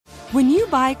When you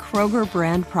buy Kroger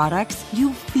brand products,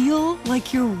 you feel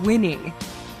like you're winning.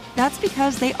 That's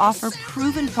because they offer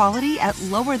proven quality at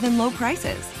lower than low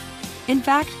prices. In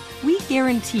fact, we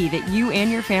guarantee that you and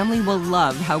your family will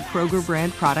love how Kroger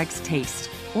brand products taste,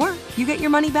 or you get your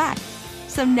money back.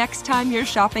 So next time you're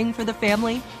shopping for the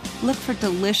family, look for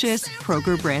delicious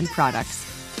Kroger brand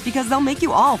products, because they'll make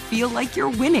you all feel like you're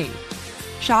winning.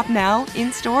 Shop now,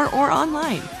 in-store, or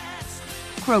online.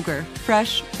 Kroger,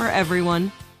 fresh for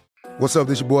everyone. What's up,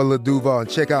 this your boy Lil Duval, and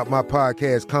check out my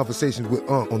podcast, Conversations with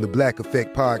Unc, on the Black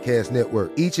Effect Podcast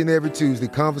Network. Each and every Tuesday,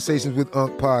 Conversations with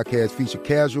Unc podcast feature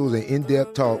casual and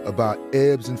in-depth talk about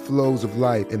ebbs and flows of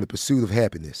life and the pursuit of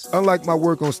happiness. Unlike my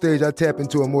work on stage, I tap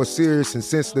into a more serious and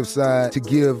sensitive side to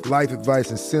give life advice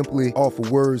and simply offer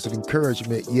words of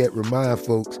encouragement, yet remind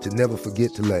folks to never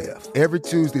forget to laugh. Every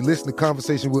Tuesday, listen to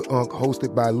Conversation with Unc,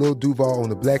 hosted by Lil Duval on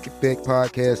the Black Effect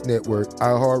Podcast Network,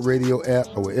 iHeartRadio app,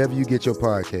 or wherever you get your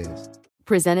podcasts.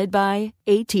 Presented by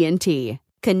AT&T.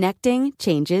 Connecting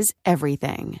changes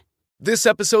everything. This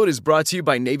episode is brought to you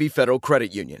by Navy Federal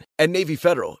Credit Union. At Navy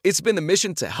Federal, it's been the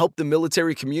mission to help the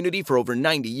military community for over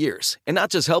 90 years. And not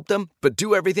just help them, but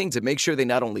do everything to make sure they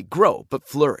not only grow, but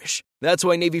flourish. That's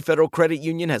why Navy Federal Credit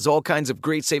Union has all kinds of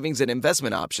great savings and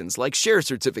investment options like share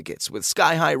certificates with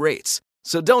sky-high rates.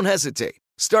 So don't hesitate.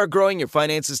 Start growing your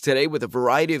finances today with a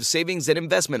variety of savings and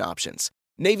investment options.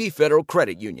 Navy Federal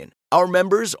Credit Union. Our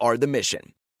members are the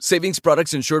mission. Savings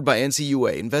products insured by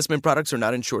NCUA. Investment products are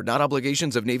not insured, not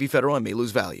obligations of Navy Federal and may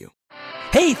lose value.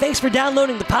 Hey, thanks for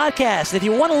downloading the podcast. If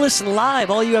you want to listen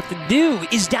live, all you have to do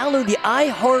is download the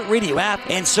iHeartRadio app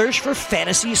and search for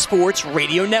Fantasy Sports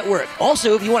Radio Network.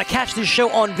 Also, if you want to catch this show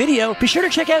on video, be sure to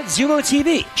check out Zumo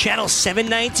TV, channel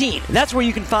 719. That's where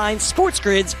you can find Sports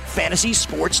Grid's Fantasy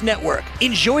Sports Network.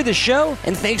 Enjoy the show,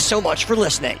 and thanks so much for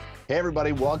listening. Hey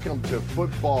everybody, welcome to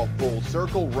Football Full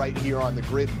Circle right here on the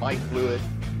grid. Mike Blewett,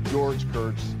 George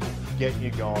Kurtz, getting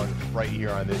you going right here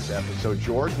on this episode.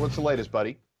 George, what's the latest,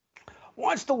 buddy?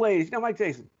 What's the latest? You know, Mike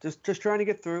Jason, just trying to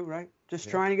get through, right?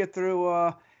 Trying to get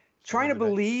through, trying to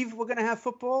believe we're going to have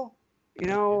football, you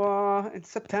know, in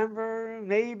September,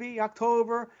 maybe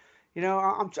October. You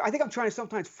know, I think I'm trying to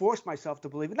sometimes force myself to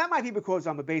believe. And that might be because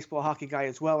I'm a baseball, hockey guy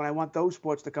as well, and I want those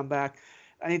sports to come back.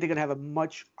 I think they're going to have a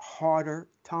much harder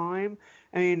time.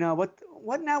 I mean,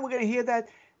 what now? We're going to hear that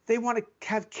they want to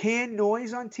have canned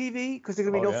noise on TV because there's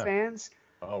going to be no fans.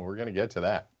 Oh, we're going to get to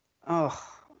that. Oh,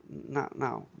 no.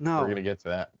 We're going to get to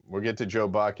that. We'll get to Joe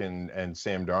Buck and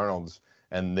Sam Darnold's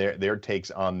and their takes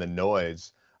on the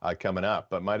noise coming up.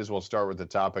 But might as well start with the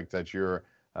topic that you're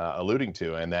alluding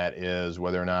to, and that is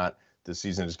whether or not the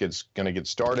season is going to get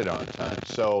started on time.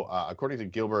 So according to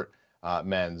Gilbert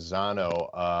Manzano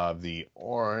of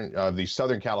the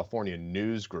Southern California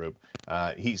News Group,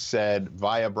 he said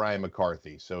via Brian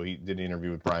McCarthy. So he did an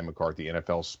interview with Brian McCarthy,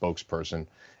 NFL spokesperson,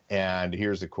 and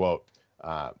here's the quote.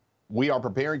 We are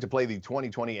preparing to play the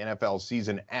 2020 NFL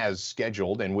season as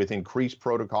scheduled and with increased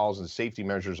protocols and safety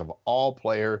measures of all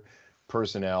player,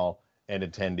 personnel, and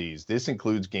attendees. This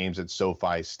includes games at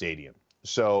SoFi Stadium.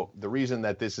 So the reason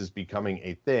that this is becoming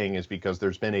a thing is because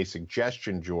there's been a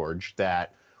suggestion, George,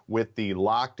 that with the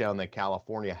lockdown that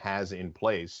California has in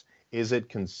place, is it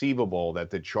conceivable that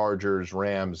the Chargers,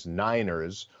 Rams,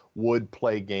 Niners would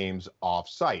play games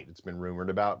off-site? It's been rumored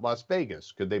about Las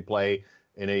Vegas. Could they play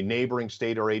in a neighboring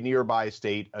state or a nearby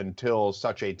state until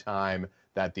such a time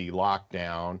that the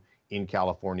lockdown in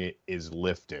California is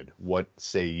lifted? What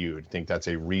say you? Do you think that's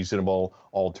a reasonable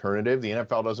alternative? The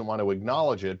NFL doesn't want to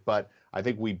acknowledge it, but I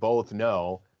think we both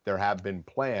know there have been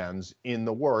plans in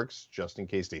the works just in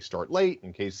case they start late,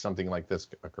 in case something like this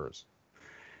occurs.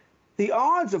 The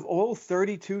odds of all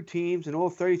 32 teams and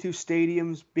all 32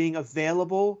 stadiums being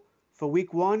available for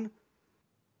week one,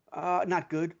 not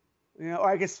good. You know,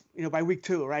 or I guess, you know, by week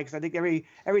two, right? Because I think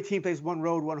every team plays one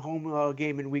road, one home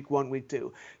game in week one, week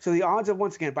two. So the odds of,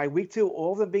 once again, by week two,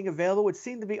 all of them being available would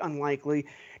seem to be unlikely.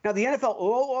 Now, the NFL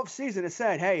all offseason has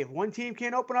said, hey, if one team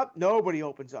can't open up, nobody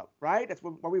opens up, right? That's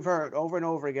what we've heard over and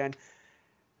over again.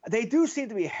 They do seem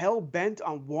to be hell-bent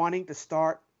on wanting to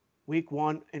start week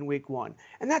one and week one.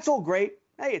 And that's all great.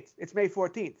 Hey, it's May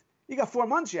 14th. You got 4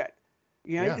 months yet.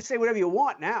 You know, you can say whatever you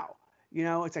want now. You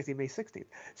know, it's actually May 16th.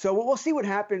 So we'll see what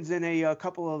happens in a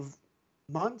couple of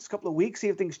months, couple of weeks, see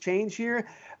if things change here.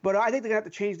 But I think they're going to have to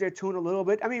change their tune a little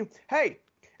bit. I mean, hey,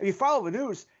 if you follow the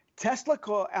news, Tesla,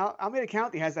 Alameda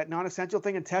County has that non-essential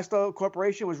thing, and Tesla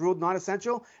Corporation was ruled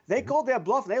non-essential. They called their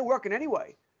bluff, and they were working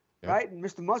anyway, right? And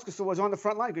Mr. Musk was on the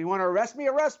front line. You want to arrest me?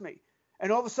 Arrest me.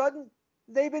 And all of a sudden,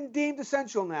 they've been deemed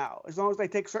essential now. As long as they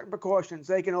take certain precautions,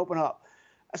 they can open up.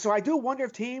 So I do wonder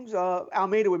if teams,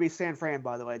 Alameda would be San Fran,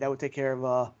 by the way. That would take care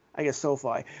of I guess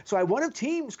SoFi. So I wonder if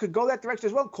teams could go that direction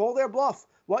as well, call their bluff.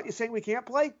 What, you're saying we can't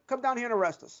play? Come down here and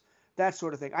arrest us. That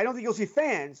sort of thing. I don't think you'll see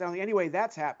fans. I don't think any way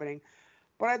that's happening.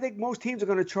 But I think most teams are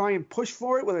going to try and push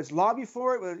for it, whether it's lobby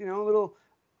for it, with a little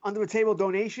under-the-table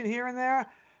donation here and there.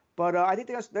 But I think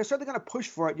they're certainly going to push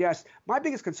for it, yes. My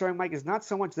biggest concern, Mike, is not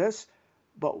so much this,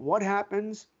 but what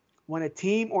happens when a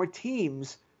team or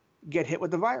teams get hit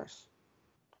with the virus?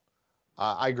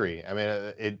 I agree. I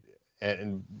mean,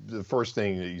 and the first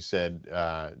thing that you said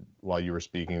while you were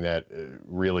speaking that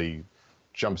really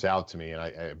jumps out to me, and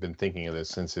I've been thinking of this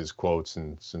since his quotes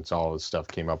and since all this stuff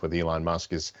came up with Elon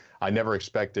Musk, is I never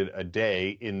expected a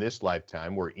day in this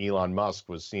lifetime where Elon Musk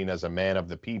was seen as a man of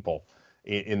the people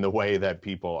in the way that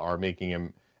people are making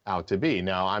him out to be.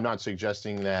 Now, I'm not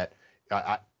suggesting that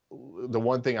the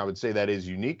one thing I would say that is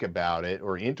unique about it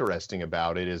or interesting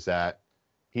about it is that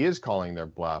he is calling their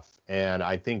bluff. And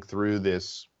I think through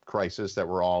this crisis that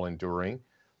we're all enduring,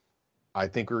 I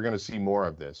think we're going to see more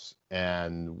of this.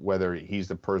 And whether he's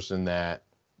the person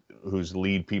whose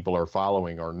lead people are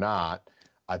following or not,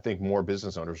 I think more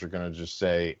business owners are going to just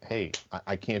say, hey,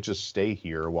 I can't just stay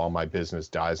here while my business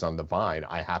dies on the vine.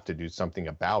 I have to do something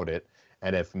about it.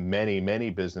 And if many, many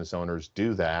business owners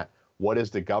do that, what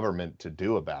is the government to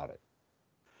do about it?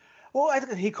 Well, I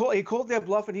think he called their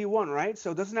bluff and he won, right?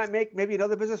 So doesn't that make maybe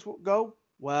another business go,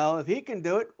 well, if he can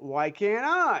do it, why can't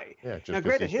I? Yeah, just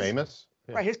because he's famous.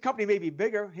 Yeah. Right, his company may be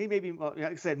bigger. He may be, like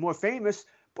I said, more famous,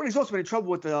 but he's also been in trouble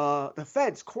with the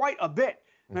feds quite a bit.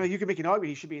 Now, you can make an argument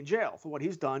he should be in jail for what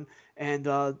he's done and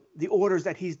the orders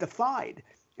that he's defied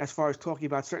as far as talking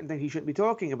about certain things he shouldn't be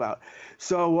talking about.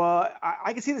 So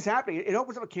I can see this happening. It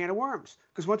opens up a can of worms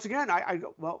because once again, I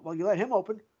go, well, you let him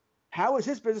open. How is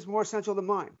his business more essential than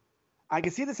mine? I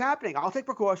can see this happening. I'll take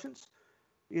precautions,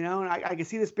 and I can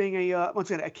see this being once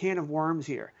again, a can of worms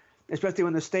here. Especially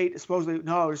when the state supposedly,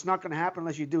 no, it's not going to happen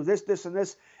unless you do this, this, and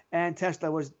this. And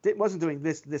Tesla wasn't doing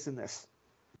this, this, and this.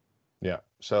 Yeah.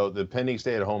 So the pending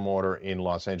stay-at-home order in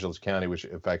Los Angeles County, which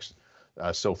affects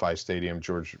SoFi Stadium,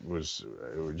 George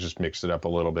just mixed it up a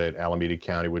little bit. Alameda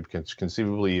County would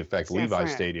conceivably affect Levi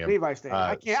Stadium. Levi Stadium.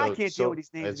 I can't deal with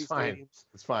these names of these stadiums.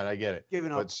 It's fine. I get it.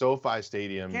 Giving up. But SoFi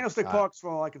Stadium. Candlestick Park's for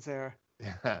all I can say.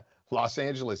 Los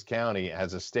Angeles County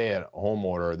has a stay-at-home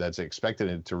order that's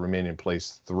expected to remain in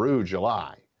place through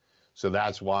July. So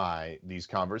that's why these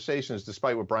conversations,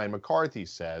 despite what Brian McCarthy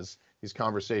says, these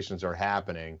conversations are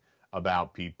happening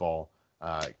about people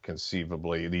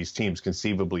these teams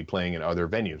conceivably playing in other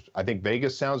venues. I think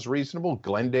Vegas sounds reasonable.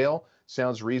 Glendale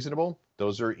sounds reasonable.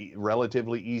 Those are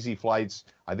relatively easy flights.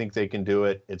 I think they can do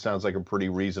it. It sounds like a pretty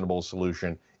reasonable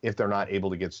solution if they're not able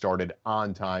to get started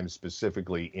on time,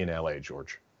 specifically in LA,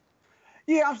 George.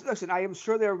 Yeah, listen, I am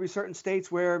sure there will be certain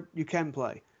states where you can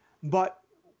play. But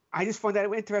I just find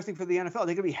that interesting for the NFL. They're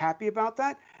going to be happy about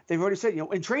that. They've already said,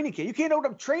 in training camp, you can't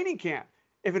open up training camp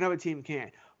if another team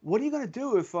can't. What are you going to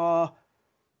do if,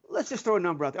 let's just throw a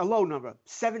number out there, a low number,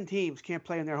 7 teams can't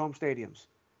play in their home stadiums?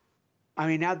 I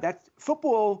mean, now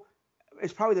football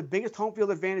is probably the biggest home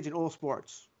field advantage in all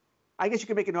sports. I guess you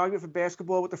can make an argument for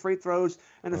basketball with the free throws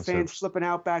and the fans slipping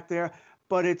out back there,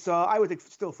 but it's I would think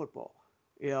still football.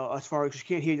 As far as you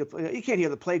can't hear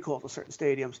the play calls in certain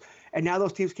stadiums, and now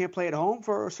those teams can't play at home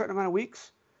for a certain amount of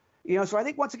weeks. So I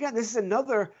think once again this is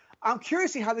another. I'm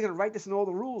curious to see how they're going to write this in all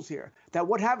the rules here. That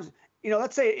what happens.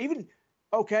 Let's say even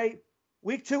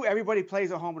week 2 everybody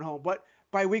plays at home and home, but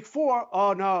by week 4,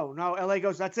 oh no, LA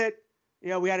goes, that's it.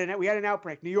 We had an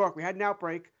outbreak. New York, we had an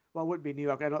outbreak. Well, it wouldn't be New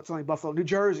York. I know it's only Buffalo. New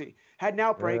Jersey had an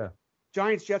outbreak. Yeah.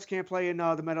 Giants, Jets can't play in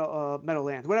the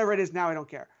Meadowlands. Whatever it is now, I don't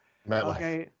care.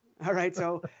 Okay. All right.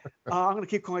 So I'm going to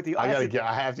keep calling it the. I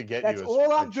have to get that's you. That's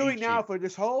all I'm doing now for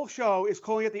this whole show is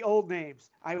calling it the old names.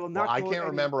 I will not. Well, I can't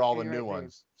remember all the new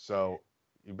ones, so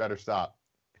you better stop.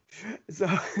 So,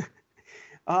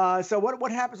 so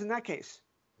what happens in that case?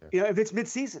 Yeah. If it's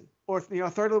mid-season or a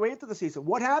third of the way into the season,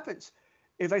 what happens?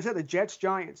 If, like I said, the Jets,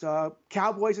 Giants,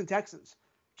 Cowboys, and Texans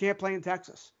can't play in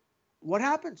Texas, what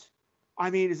happens? I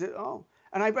mean, is it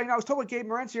And I was talking with Gabe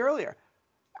Morency earlier.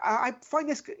 I find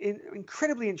this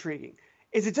incredibly intriguing.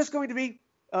 Is it just going to be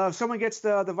if someone gets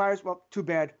the virus? Well, too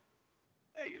bad.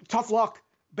 Tough luck.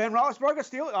 Ben Roethlisberger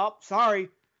steal it. Oh, sorry.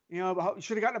 You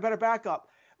should have gotten a better backup.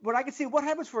 But I can see what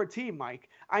happens for a team, Mike.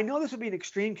 I know this would be an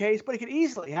extreme case, but it could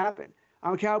easily happen.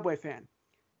 I'm a Cowboy fan.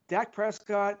 Dak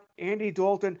Prescott, Andy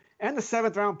Dalton, and the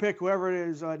 7th-round pick, whoever it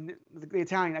is, the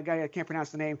Italian, that guy I can't pronounce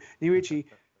the name, Niuichi,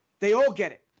 they all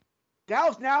get it.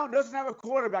 Dallas now doesn't have a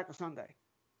quarterback for Sunday.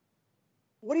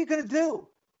 What are you going to do?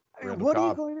 What are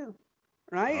you going to do?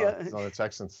 Right? It's on the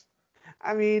Texans.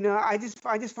 I mean, I just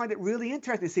find it really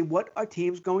interesting to see what our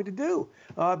team's going to do.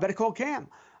 Better call Cam.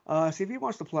 See if he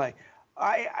wants to play.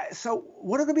 So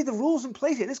what are going to be the rules in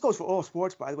place here? This goes for all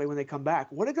sports, by the way, when they come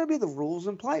back. What are going to be the rules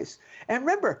in place? And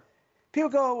remember, people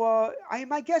go,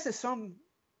 my guess is some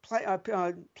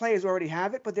players already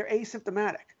have it, but they're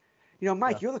asymptomatic.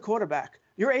 Mike, You're the quarterback.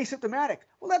 You're asymptomatic.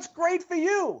 Well, that's great for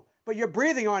you, but you're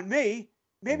breathing on me.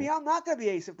 Maybe I'm not going to be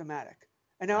asymptomatic.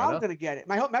 And now I'm going to get it.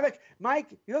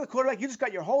 Mike, you're the quarterback. You just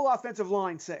got your whole offensive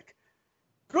line sick.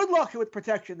 Good luck with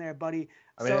protection there, buddy.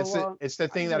 I mean, it's the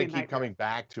thing that I keep coming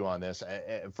back to on this.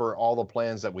 For all the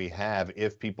plans that we have,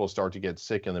 if people start to get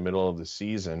sick in the middle of the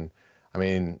season, I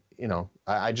mean,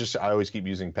 I always keep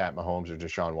using Pat Mahomes or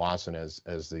Deshaun Watson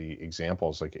as the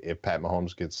examples. Like, if Pat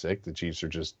Mahomes gets sick, the Chiefs are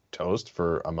just toast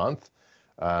for a month.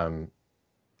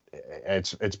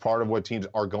 It's part of what teams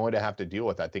are going to have to deal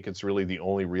with. I think it's really the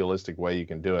only realistic way you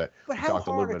can do it. But how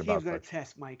hard are teams going to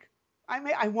test, Mike?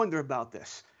 I wonder about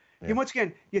this. Yeah. Once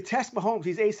again, you test Mahomes,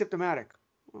 he's asymptomatic.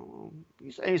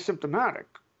 He's asymptomatic.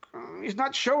 He's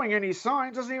not showing any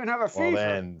signs, doesn't even have a fever. Well,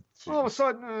 then, all of a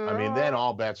sudden... then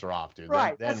all bets are off, dude.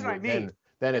 Right, that's what I mean.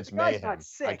 Then it's mayhem. Not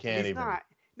sick. I can't he's even...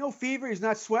 No fever, he's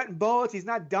not sweating bullets, he's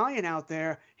not dying out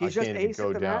there. He's just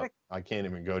asymptomatic. I can't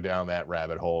even go down that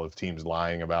rabbit hole of teams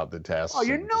lying about the tests. Oh,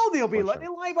 they'll be lying. They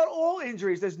lie about all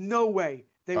injuries. There's no way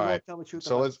they won't tell the truth.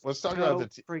 So let's talk about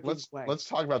let's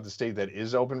talk about the state that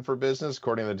is open for business.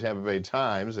 According to the Tampa Bay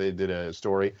Times, they did a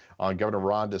story on Governor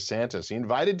Ron DeSantis. He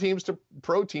invited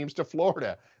pro teams to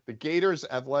Florida. The Gators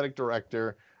athletic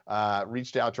director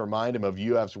reached out to remind him of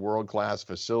UF's world-class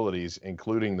facilities,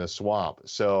 including the Swamp.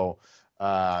 So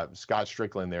Scott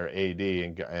Strickland, their AD,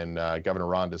 and Governor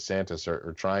Ron DeSantis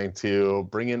are trying to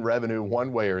bring in revenue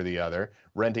one way or the other,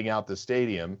 renting out the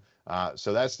stadium.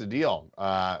 So that's the deal.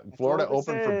 Florida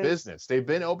open for business. They've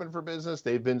been open for business.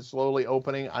 They've been slowly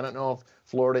opening. I don't know if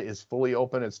Florida is fully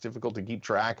open. It's difficult to keep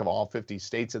track of all 50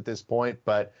 states at this point,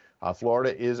 but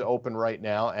Florida is open right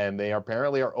now, and they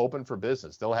apparently are open for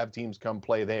business. They'll have teams come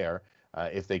play there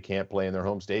if they can't play in their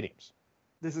home stadiums.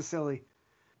 This is silly.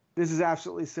 This is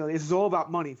absolutely silly. This is all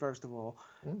about money, first of all.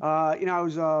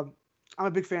 I'm a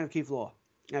big fan of Keith Law.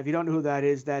 Now, if you don't know who that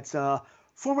is, that's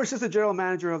former assistant general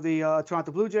manager of the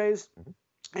Toronto Blue Jays,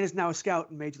 and is now a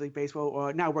scout in Major League Baseball,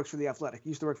 or now works for The Athletic. He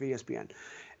used to work for ESPN.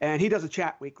 And he does a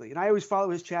chat weekly. And I always follow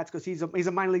his chats because he's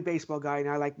a minor league baseball guy, and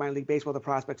I like minor league baseball, the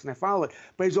prospects, and I follow it.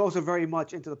 But he's also very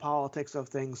much into the politics of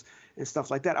things and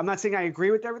stuff like that. I'm not saying I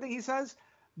agree with everything he says,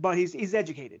 but he's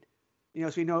educated. So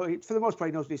for the most part,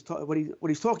 he knows what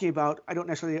he's talking about. I don't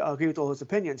necessarily agree with all his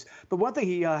opinions. But one thing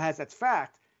he has that's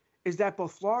fact is that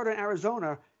both Florida and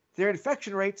Arizona, their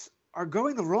infection rates are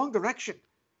going the wrong direction.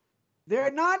 They're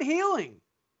not healing.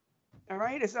 All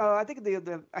right. It's, I think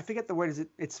I forget the word.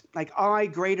 It's like I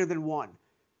greater than 1.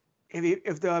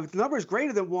 If the number is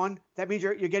greater than 1, that means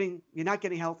you're not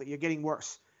getting healthy. You're getting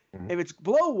worse. If it's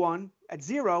below 1 at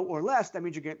 0 or less, that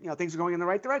means things are going in the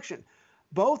right direction.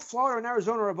 Both Florida and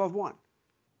Arizona are above 1.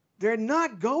 They're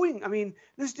not going. I mean,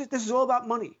 this is all about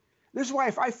money. This is why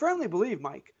I firmly believe,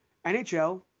 Mike,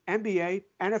 NHL, NBA,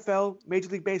 NFL, Major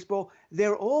League Baseball,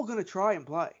 they're all going to try and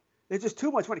play. There's just too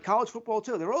much money. College football,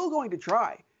 too. They're all going to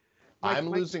try. I'm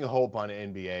losing hope on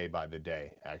NBA by the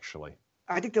day, actually.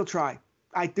 I think they'll try.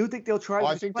 I do think they'll try.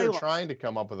 Well, I think they're trying to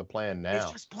come up with a plan now.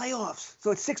 It's just playoffs.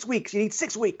 So it's 6 weeks. You need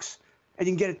 6 weeks, and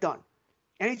you can get it done.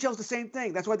 NHL's the same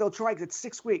thing. That's why they'll try, because it's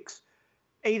 6 weeks.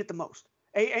 8 at the most.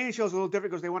 NHL's a little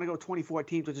different because they want to go 24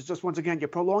 teams, which is just, once again, you're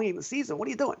prolonging the season. What are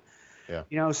you doing?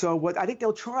 Yeah. So what I think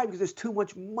they'll try because there's too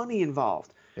much money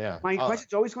involved. Yeah. My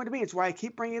question's always going to be, it's why I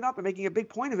keep bringing it up and making a big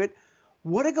point of it.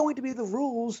 What are going to be the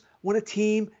rules when a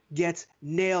team gets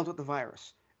nailed with the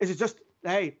virus? Is it just,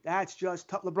 hey, that's just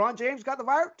tough. LeBron James got the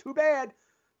virus? Too bad.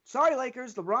 Sorry,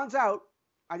 Lakers. LeBron's out.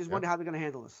 I just wonder how they're going to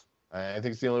handle this. I think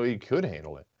it's the only way you could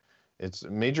handle it. It's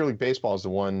Major League Baseball is the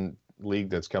one league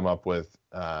that's come up with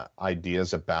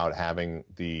ideas about having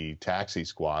the taxi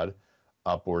squad,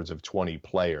 upwards of 20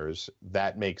 players.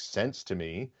 That makes sense to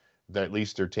me, that at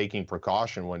least they're taking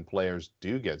precaution when players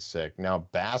do get sick. Now,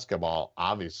 basketball,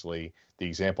 obviously, the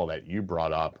example that you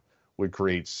brought up would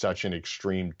create such an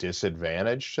extreme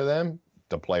disadvantage to them.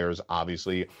 The players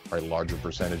obviously are a larger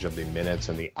percentage of the minutes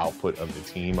and the output of the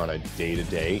team on a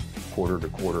day-to-day,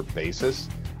 quarter-to-quarter basis.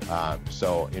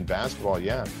 So in basketball,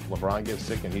 LeBron gets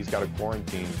sick and he's got a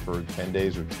quarantine for 10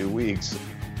 days or 2 weeks.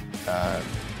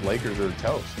 Lakers are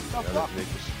toast.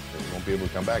 They won't be able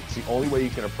to come back. It's the only way you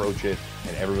can approach it,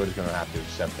 and everybody's going to have to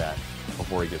accept that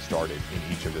before he gets started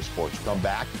in each of the sports. Come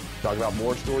back, talk about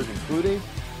more stories, including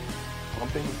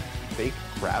pumping fake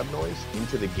crowd noise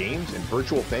into the games and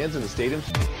virtual fans in the stadiums.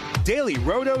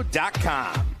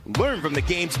 DailyRoto.com. Learn from the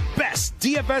game's best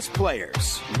DFS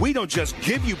players. We don't just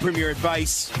give you premier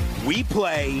advice, We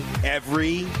play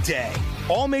every day.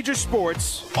 All major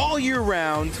sports, all year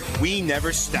round, we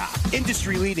never stop.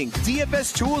 Industry-leading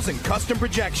DFS tools and custom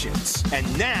projections.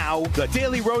 And now, the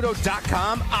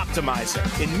DailyRoto.com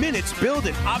Optimizer. In minutes, build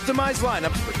and optimize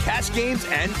lineups for cash games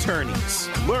and tourneys.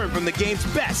 Learn from the game's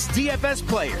best DFS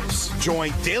players.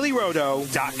 Join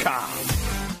DailyRoto.com.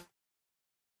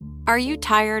 Are you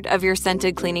tired of your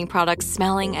scented cleaning products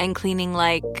smelling and cleaning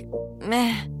like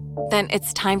meh? Then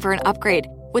it's time for an upgrade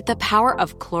with the power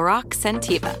of Clorox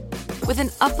Scentiva. With an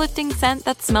uplifting scent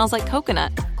that smells like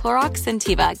coconut, Clorox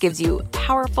Scentiva gives you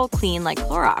powerful clean like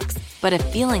Clorox, but a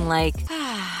feeling like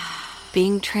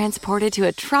being transported to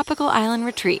a tropical island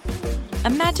retreat.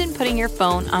 Imagine putting your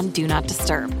phone on Do Not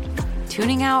Disturb,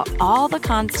 tuning out all the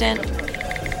constant,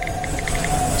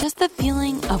 just the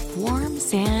feeling of warm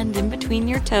sand in between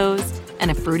your toes and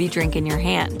a fruity drink in your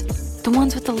hand. The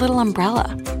ones with the little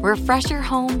umbrella. Refresh your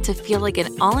home to feel like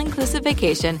an all-inclusive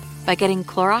vacation by getting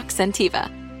Clorox Scentiva.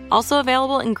 Also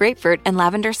available in grapefruit and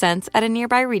lavender scents at a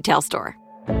nearby retail store.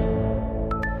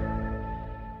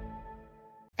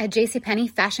 At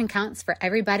JCPenney, fashion counts for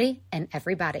everybody and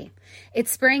everybody. It's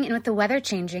spring, and with the weather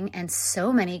changing and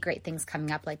so many great things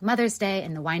coming up like Mother's Day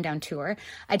and the Wind Down Tour,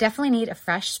 I definitely need a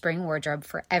fresh spring wardrobe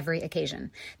for every occasion.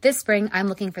 This spring, I'm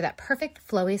looking for that perfect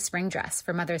flowy spring dress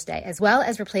for Mother's Day, as well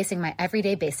as replacing my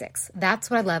everyday basics. That's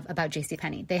what I love about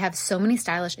JCPenney. They have so many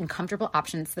stylish and comfortable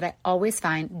options that I always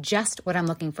find just what I'm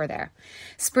looking for there.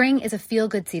 Spring is a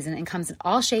feel-good season and comes in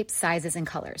all shapes, sizes, and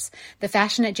colors. The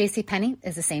fashion at JCPenney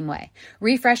is the same way.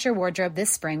 Refresh your wardrobe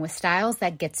this spring with styles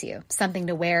that gets you, something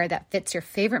to wear that fits your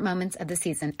favorite moments of the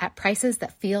season at prices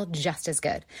that feel just as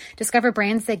good. Discover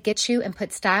brands that get you and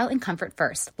put style and comfort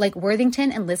first, like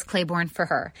Worthington and Liz Claiborne for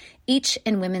her, each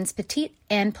in women's petite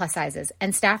and plus sizes,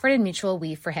 and Stafford and Mutual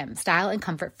Weave for him, style and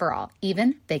comfort for all,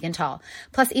 even big and tall.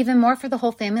 Plus even more for the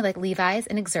whole family like Levi's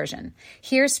and Exertion.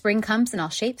 Here, spring comes in all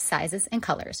shapes, sizes, and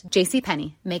colors.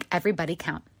 JCPenney, make everybody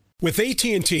count. With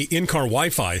AT&T in-car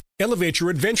Wi-Fi, elevate your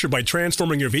adventure by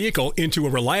transforming your vehicle into a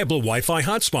reliable Wi-Fi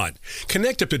hotspot.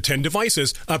 Connect up to 10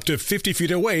 devices up to 50 feet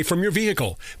away from your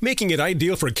vehicle, making it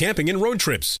ideal for camping and road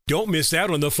trips. Don't miss out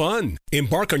on the fun.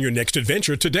 Embark on your next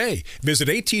adventure today. Visit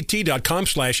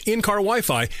att.com/in-car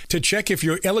Wi-Fi to check if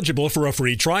you're eligible for a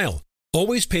free trial.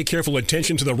 Always pay careful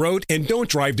attention to the road and don't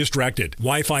drive distracted.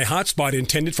 Wi-Fi hotspot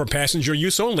intended for passenger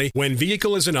use only when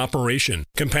vehicle is in operation.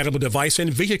 Compatible device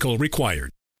and vehicle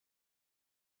required.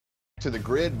 To the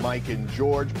Grid, Mike and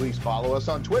George. Please follow us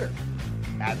on Twitter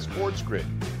at SportsGrid.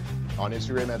 On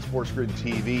Instagram at SportsGrid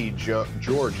TV.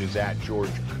 George is at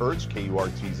George Kurtz,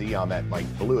 Kurtz. I'm at Mike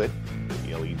Blewett,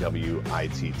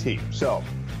 Lewitt. So,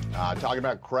 talking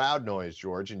about crowd noise,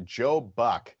 George, and Joe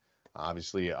Buck,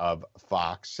 obviously of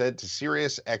Fox, said to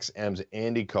SiriusXM's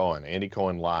Andy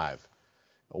Cohen Live,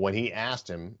 when he asked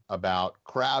him about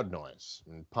crowd noise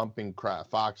and pumping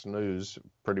Fox News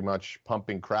pretty much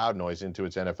pumping crowd noise into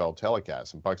its NFL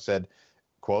telecast. And Buck said,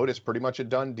 quote, "It's pretty much a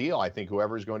done deal. I think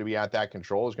whoever is going to be at that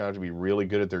control is going to have to be really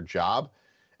good at their job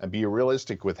and be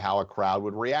realistic with how a crowd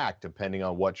would react depending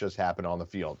on what just happened on the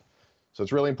field." So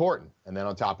it's really important. And then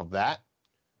on top of that,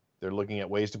 they're looking at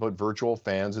ways to put virtual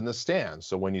fans in the stands.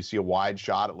 So when you see a wide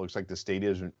shot, it looks like the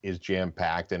stadium is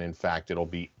jam-packed, and in fact, it'll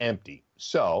be empty.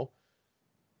 So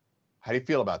how do you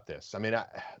feel about this? I mean,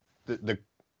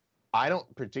 I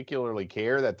don't particularly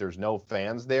care that there's no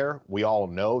fans there. We all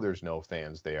know there's no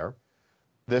fans there.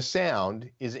 The sound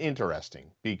is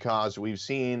interesting because we've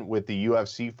seen with the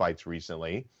UFC fights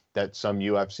recently that some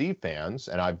UFC fans,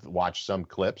 and I've watched some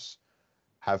clips,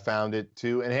 have found it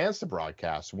to enhance the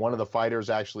broadcast. One of the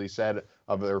fighters actually said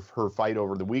of her fight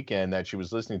over the weekend that she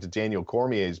was listening to Daniel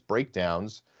Cormier's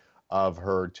breakdowns of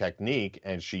her technique,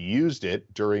 and she used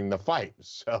it during the fight.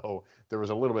 So there was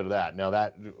a little bit of that. Now,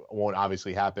 that won't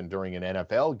obviously happen during an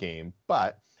NFL game,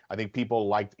 but I think people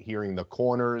liked hearing the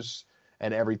corners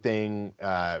and everything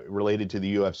related to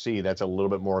the UFC. That's a little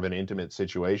bit more of an intimate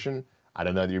situation. I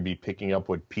don't know that you'd be picking up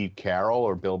what Pete Carroll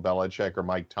or Bill Belichick or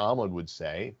Mike Tomlin would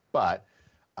say, but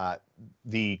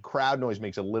the crowd noise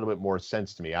makes a little bit more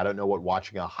sense to me. I don't know what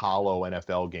watching a hollow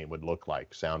NFL game would look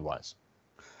like sound-wise.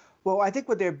 Well, I think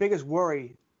what their biggest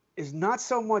worry is not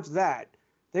so much that.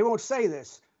 They won't say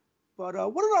this, but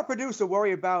what did our producer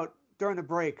worry about during the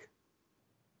break?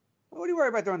 What do you worry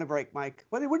about during the break, Mike?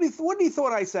 What do you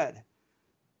thought I said?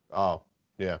 Oh,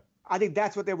 yeah. I think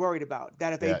that's what they're worried about,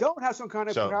 that if they don't have some kind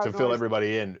of crowd to fill noise,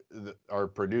 everybody in, our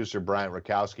producer, Bryant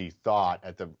Rakowski, thought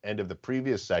at the end of the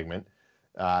previous segment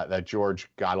that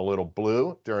George got a little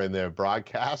blue during the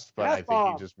broadcast, but I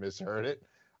think he just misheard it.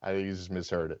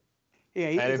 Yeah,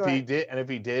 and if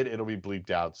he did, it'll be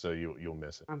bleeped out, so you'll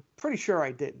miss it. I'm pretty sure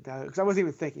I didn't, because I wasn't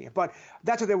even thinking it. But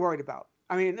that's what they're worried about.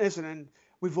 I mean, listen, and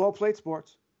we've all played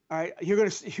sports. All right,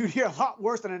 you'd hear a lot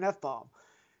worse than an F-bomb.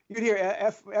 You'd hear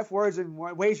F words in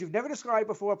ways you've never described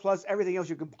before, plus everything else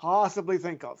you can possibly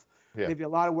think of. Yeah. There'd be a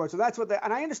lot of words. So that's what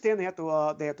and I understand they have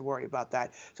to worry about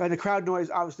that. So the crowd noise,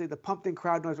 obviously, the pumped-in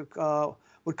crowd noise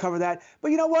would cover that.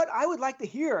 But you know what? I would like to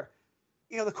hear,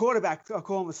 the quarterback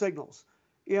calling the signals.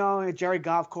 Jerry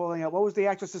Goff calling out, what was the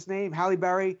actress's name? Halle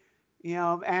Berry,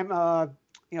 and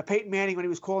Peyton Manning when he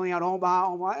was calling out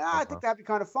Omaha. I think that'd be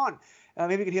kind of fun.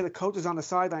 Maybe you could hear the coaches on the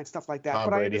sideline, stuff like that. Tom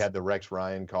Brady had the Rex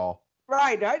Ryan call.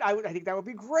 Right. I think that would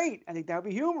be great. I think that would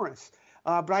be humorous.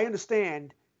 But I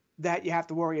understand that you have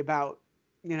to worry about,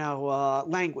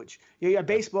 language. A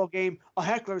baseball game, a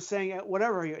heckler saying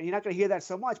whatever. You're not going to hear that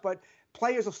so much, but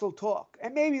players will still talk.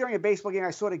 And maybe during a baseball game,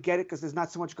 I sort of get it because there's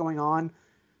not so much going on.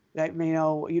 That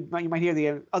you might hear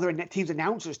the other team's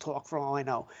announcers talk for all I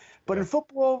know. But in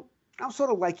football, I'm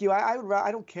sort of like you. I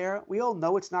don't care. We all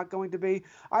know it's not going to be.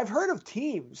 I've heard of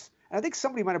teams, and I think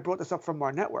somebody might have brought this up from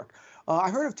our network. I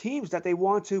heard of teams that they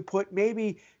want to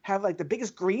have like the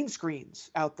biggest green screens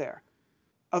out there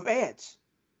of ads.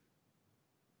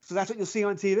 So that's what you'll see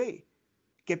on TV.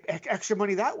 Get extra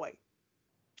money that way.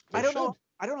 I don't know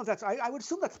if that's. I would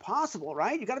assume that's possible,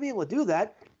 right? You got to be able to do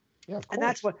that. Yeah, of course. And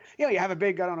that's what you have a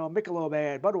big, Michelob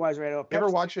ad, Budweiser ad. You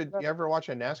ever watch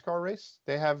a NASCAR race?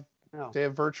 They have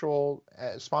virtual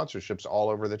sponsorships all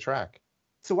over the track.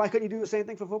 So why couldn't you do the same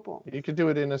thing for football? You could do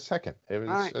it in a second.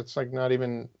 It's not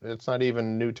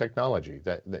even new technology.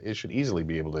 That it should easily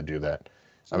be able to do that.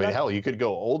 So hell, you could go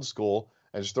old school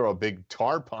and just throw a big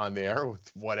tarp on there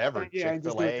with whatever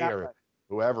Chick-fil-A or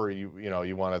whoever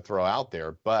you want to throw out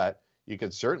there. But you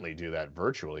could certainly do that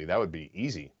virtually. That would be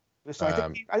easy. So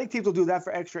I think teams will do that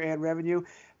for extra ad revenue.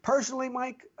 Personally,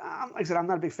 Mike, like I said, I'm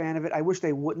not a big fan of it. I wish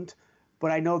they wouldn't, but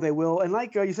I know they will. And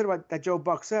like you said about that Joe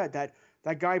Buck said,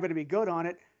 that guy better be good on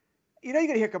it. You're going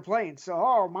to hear complaints.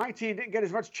 So, my team didn't get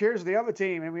as much cheers as the other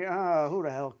team. And who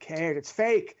the hell cares? It's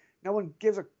fake. No one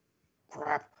gives a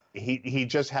crap. He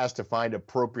just has to find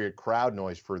appropriate crowd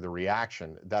noise for the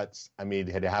reaction.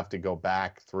 He'd have to go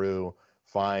back through,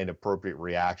 find appropriate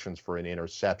reactions for an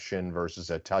interception versus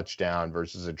a touchdown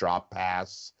versus a drop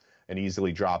pass, an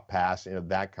easily dropped pass,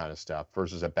 that kind of stuff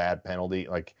versus a bad penalty.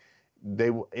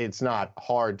 It's not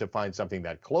hard to find something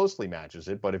that closely matches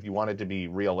it, but if you want it to be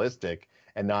realistic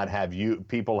and not have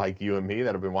people like you and me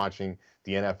that have been watching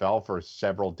the NFL for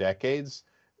several decades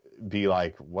be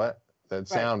like, what? That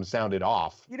sounded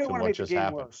off. You don't want to make the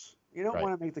game worse. You don't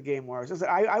want to make the game worse.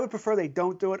 I would prefer they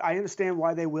don't do it. I understand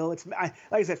why they will. Like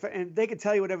I said, and they can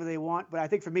tell you whatever they want, but I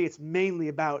think for me it's mainly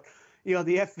about, the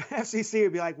FCC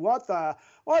would be like, what the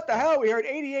hell? We heard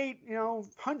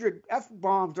 100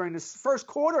 F-bombs during this first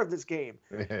quarter of this game.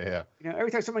 Yeah.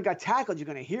 Every time someone got tackled, you're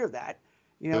going to hear that.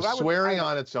 The swearing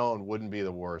on its own wouldn't be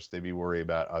the worst. They'd be worried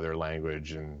about other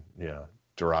language and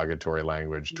derogatory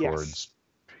language towards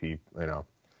people.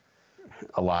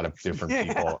 A lot of different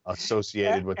people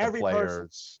associated with the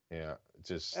players. Person.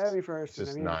 Just every person.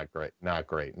 Just not great. Not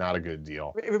great. Not a good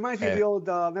deal. It reminds me of the old,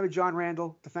 remember John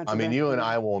Randall, defensive end? You and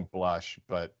I won't blush,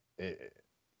 but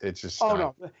it's just.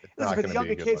 No. Listen, for the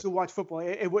younger kids who watch football,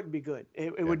 it wouldn't be good.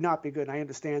 It would not be good. I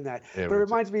understand that. But it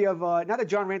reminds me of, not that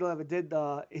John Randall ever did,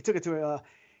 he took it to,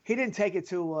 he didn't take it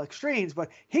to extremes, but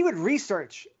he would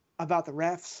research about the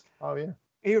refs. Oh, yeah.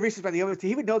 He would research about the other team.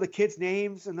 He would know the kids'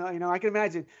 names. And, I can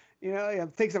imagine,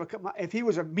 things that would come, if he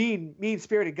was a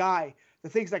mean-spirited guy, the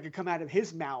things that could come out of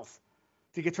his mouth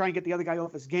to try and get the other guy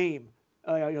off his game,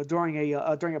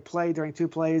 during a play, during two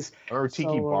plays. I remember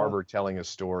Tiki Barber telling a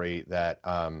story that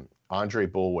Andre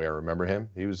Boulware, remember him?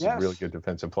 He was a really good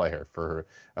defensive player for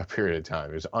a period of time.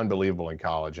 He was unbelievable in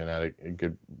college and had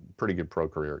a pretty good pro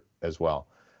career as well.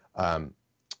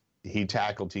 He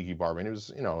tackled Tiki Barber, and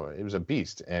he was a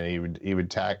beast. And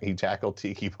he tackled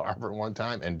Tiki Barber one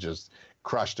time and just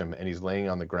crushed him. And he's laying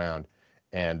on the ground,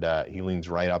 and he leans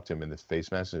right up to him in this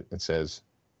face mask and says,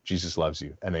 "Jesus loves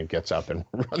you," and then gets up and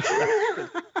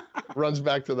runs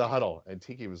back to the huddle. And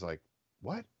Tiki was like,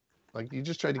 "What? Like, you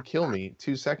just tried to kill me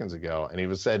 2 seconds ago." And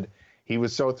he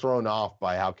was so thrown off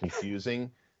by how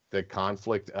confusing the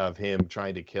conflict of him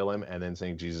trying to kill him and then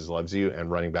saying Jesus loves you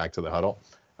and running back to the huddle.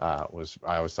 I always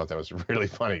thought that was really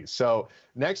funny. So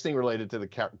next thing related to the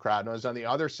crowd noise on the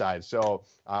other side. So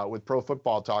with Pro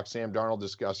Football Talk, Sam Darnold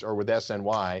discussed, or with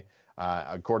SNY,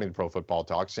 according to Pro Football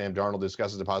Talk, Sam Darnold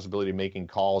discusses the possibility of making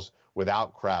calls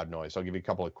without crowd noise. I'll give you a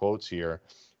couple of quotes here.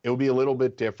 It will be a little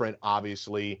bit different,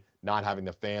 obviously, not having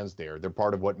the fans there. They're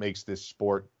part of what makes this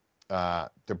sport. The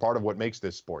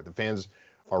fans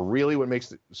are really what makes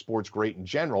the sports great in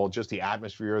general, just the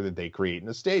atmosphere that they create in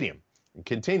the stadium. And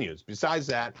continues. Besides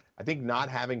that, I think not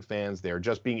having fans there,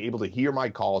 just being able to hear my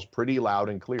calls pretty loud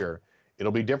and clear,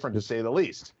 it'll be different to say the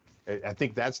least. I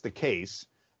think that's the case.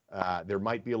 There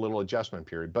might be a little adjustment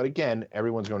period. But again,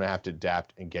 everyone's going to have to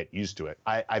adapt and get used to it.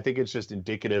 I think it's just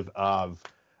indicative of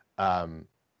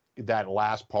that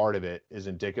last part of it is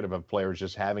indicative of players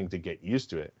just having to get used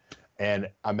to it. And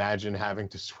imagine having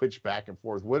to switch back and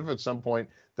forth. What if at some point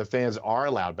the fans are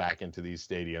allowed back into these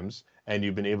stadiums and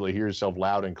you've been able to hear yourself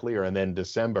loud and clear, and then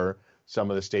December, some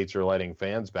of the states are letting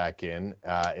fans back in?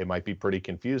 It might be pretty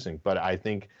confusing. But I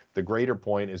think the greater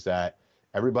point is that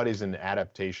everybody's in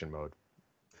adaptation mode.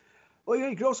 Well,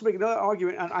 you could also make another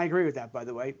argument, and I agree with that, by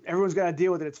the way. Everyone's got to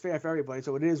deal with it. It's fair for everybody,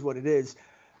 so it is what it is.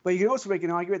 But you can also make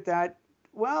an argument that,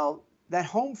 well, that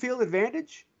home field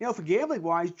advantage, for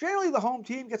gambling-wise, generally the home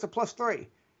team gets a +3.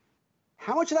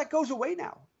 How much of that goes away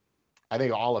now? I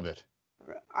think all of it.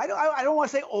 I don't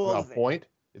want to say all of it. A point?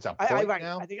 It's a point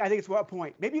now? I think it's a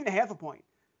point, maybe even a half a point,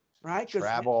 right?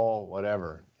 Travel,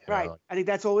 whatever. Right. I think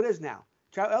that's all it is now.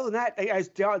 Other than that, as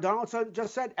Donald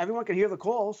just said, everyone can hear the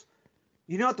calls.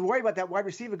 You don't have to worry about that wide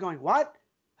receiver going, what?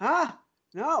 Huh?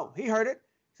 No, he heard it.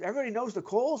 So everybody knows the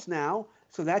calls now,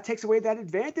 so that takes away that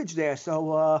advantage there.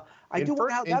 So I do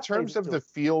wonder how that in terms of the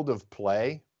field of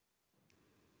play,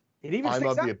 I'm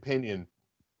of the opinion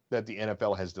that the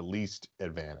NFL has the least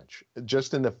advantage,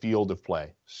 just in the field of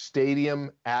play.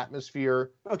 Stadium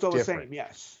atmosphere, it's all different. The same,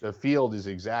 yes. The field is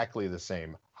exactly the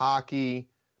same. Hockey,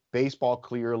 baseball,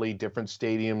 clearly different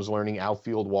stadiums, learning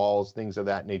outfield walls, things of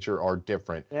that nature are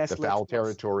different. The foul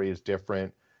territory is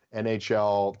different.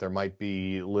 NHL, there might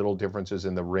be little differences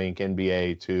in the rink.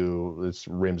 NBA, too, this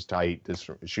rim's tight. This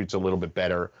shoots a little bit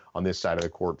better on this side of the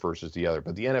court versus the other.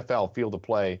 But the NFL, field of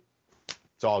play,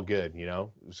 it's all good,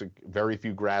 There's very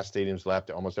few grass stadiums left.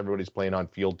 Almost everybody's playing on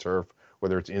field turf,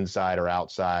 whether it's inside or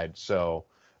outside. So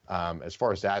as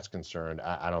far as that's concerned,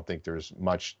 I don't think there's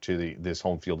much to this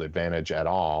home field advantage at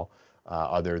all,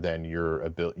 other than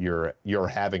you're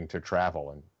having to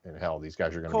travel. And hell, these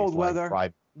guys are going to be flying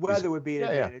private. Weather would be an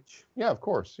advantage. Yeah, of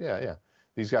course. Yeah.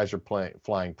 These guys are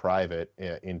flying private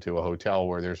into a hotel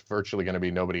where there's virtually going to be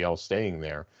nobody else staying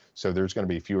there. So there's going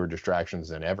to be fewer distractions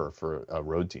than ever for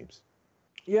road teams.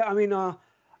 Yeah, I mean, I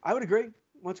would agree.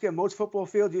 Once again, most football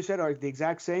fields, you said, are the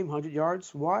exact same, 100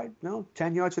 yards wide. No,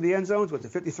 10 yards for the end zones. What's it,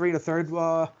 53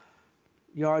 1/3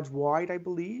 yards wide, I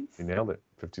believe? You nailed it.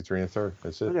 53 1/3.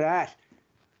 That's it. Look at that.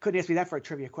 Couldn't ask me that for a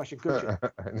trivia question, could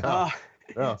you? No.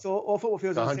 So all football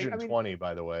fields are the same. 120,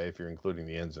 by the way, if you're including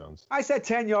the end zones. I said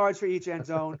 10 yards for each end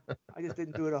zone. I just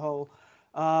didn't do it a whole.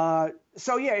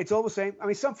 So, yeah, it's all the same. I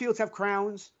mean, some fields have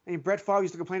crowns. I mean, Brett Favre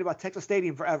used to complain about Texas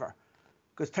Stadium forever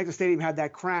because Texas Stadium had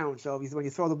that crown. So when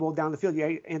you throw the ball down the field,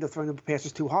 you end up throwing the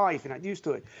passes too high if you're not used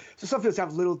to it. So some fields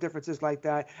have little differences like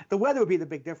that. The weather would be the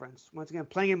big difference. Once again,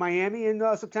 playing in Miami in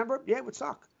September, it would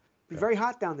suck. It'd be very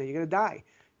hot down there. You're going to die.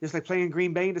 Just like playing in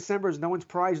Green Bay in December is no one's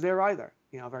prize there either.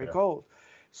 Very cold.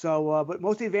 So, but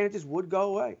most of the advantages would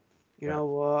go away.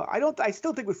 I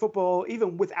still think with football,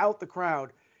 even without the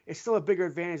crowd, it's still a bigger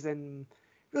advantage than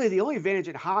really the only advantage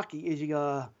in hockey is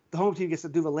the home team gets to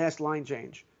do the last line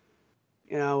change.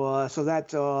 So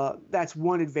that's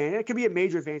one advantage. It could be a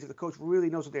major advantage if the coach really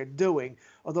knows what they're doing.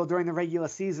 Although during the regular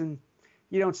season,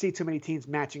 you don't see too many teams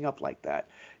matching up like that.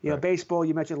 Baseball,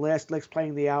 you mentioned last legs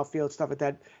playing the outfield, stuff like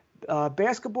that.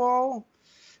 Basketball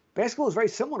is very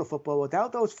similar to football.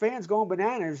 Without those fans going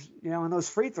bananas, and those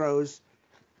free throws,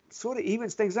 sort of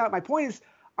evens things out. My point is,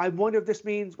 I wonder if this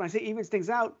means, when I say evens things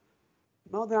out,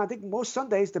 well, then I think most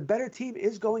Sundays the better team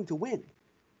is going to win.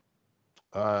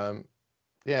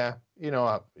 Yeah, you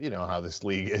know how this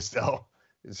league is, though.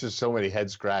 It's just so many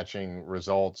head-scratching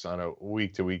results on a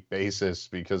week-to-week basis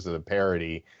because of the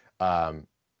parity.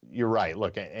 You're right.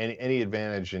 Look, any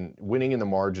advantage in winning in the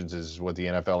margins is what the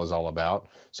NFL is all about.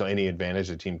 So any advantage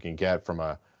a team can get from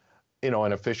an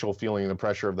official feeling the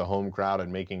pressure of the home crowd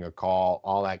and making a call,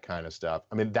 all that kind of stuff.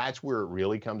 I mean, that's where it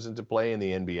really comes into play in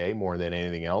the NBA more than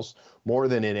anything else. More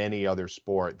than in any other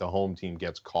sport, the home team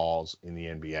gets calls in the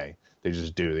NBA. They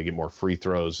just do. They get more free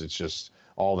throws. It's just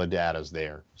all the data's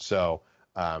there. So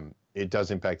it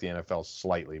does impact the NFL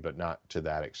slightly, but not to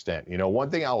that extent. One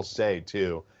thing I'll say,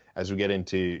 too, as we get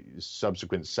into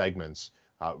subsequent segments,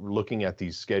 looking at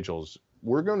these schedules,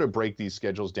 we're going to break these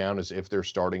schedules down as if they're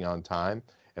starting on time.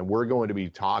 And we're going to be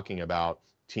talking about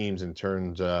teams in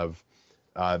terms of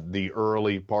the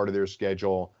early part of their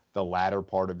schedule, the latter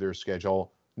part of their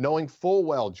schedule, knowing full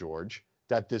well, George,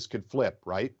 that this could flip,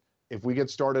 right? If we get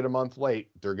started a month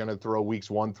late, they're going to throw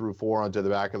weeks 1 through 4 onto the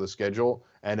back of the schedule,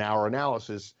 and our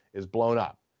analysis is blown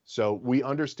up. So we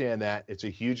understand that it's a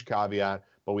huge caveat,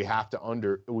 but we have to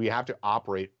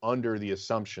operate under the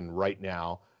assumption right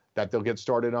now that they'll get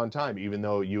started on time, even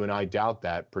though you and I doubt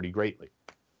that pretty greatly.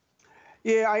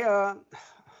 Yeah,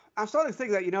 I'm starting to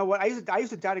think that, you know what, I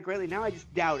used to doubt it greatly. Now I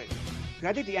just doubt it.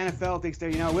 I think the NFL thinks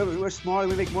they're, we're smarter,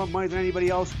 we make more money than anybody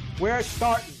else. We're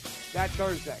starting that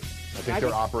Thursday. I think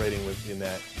they're operating with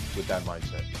that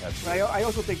mindset. I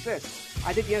also think this.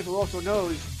 I think the NFL also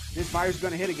knows this virus is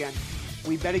going to hit again.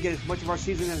 We better get as much of our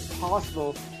season as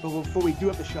possible before we do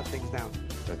have to shut things down.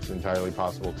 That's entirely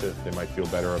possible, too. They might feel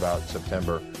better about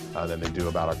September than they do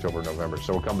about October, November.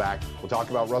 So we'll come back. We'll talk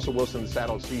about Russell Wilson, the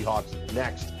Seattle Seahawks,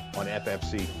 next on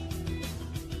FFC.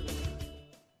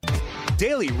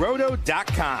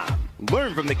 DailyRoto.com.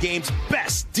 Learn from the game's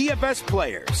best DFS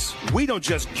players. We don't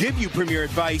just give you premier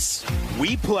advice,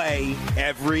 we play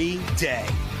every day.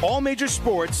 All major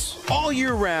sports, all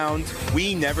year round,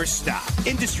 we never stop.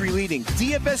 Industry-leading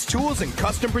DFS tools and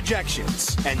custom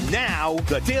projections. And now,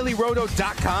 the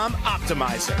DailyRoto.com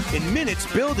Optimizer. In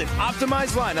minutes, build and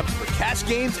optimize lineups for cash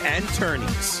games and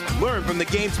tourneys. Learn from the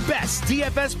game's best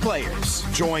DFS players.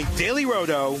 Join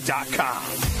DailyRoto.com.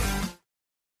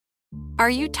 Are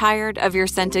you tired of your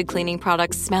scented cleaning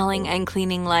products smelling and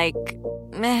cleaning like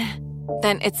meh?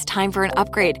 Then it's time for an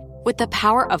upgrade with the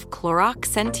power of Clorox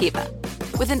Scentiva.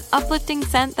 With an uplifting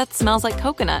scent that smells like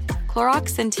coconut,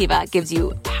 Clorox Scentiva gives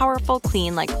you powerful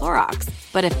clean like Clorox,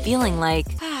 but a feeling like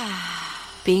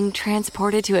being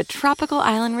transported to a tropical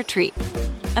island retreat.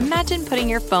 Imagine putting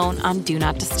your phone on Do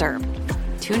Not Disturb,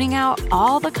 tuning out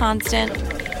all the constant,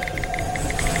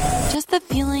 just the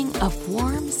feeling of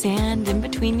warm sand in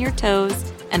between your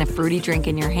toes and a fruity drink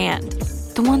in your hand.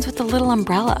 The ones with the little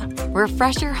umbrella.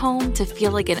 Refresh your home to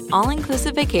feel like an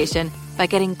all-inclusive vacation by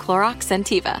getting Clorox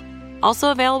Scentiva.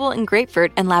 Also available in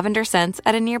grapefruit and lavender scents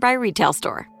at a nearby retail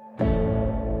store.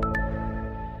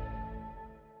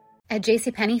 At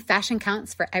JCPenney, fashion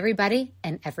counts for everybody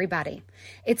and everybody.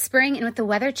 It's spring, and with the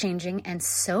weather changing and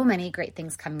so many great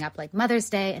things coming up like Mother's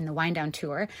Day and the Wind Down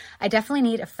Tour, I definitely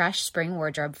need a fresh spring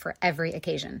wardrobe for every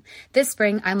occasion. This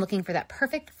spring, I'm looking for that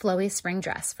perfect flowy spring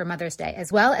dress for Mother's Day, as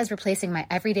well as replacing my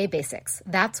everyday basics.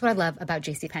 That's what I love about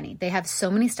JCPenney. They have so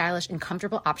many stylish and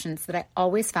comfortable options that I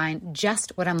always find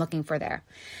just what I'm looking for there.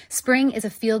 Spring is a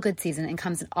feel-good season and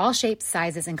comes in all shapes,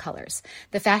 sizes, and colors.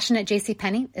 The fashion at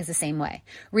JCPenney is the same way.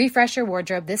 Refresh your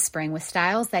wardrobe this spring with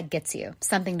styles that gets you,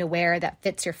 something to wear that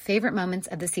fits your favorite moments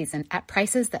of the season at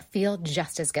prices that feel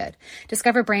just as good.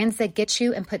 Discover brands that get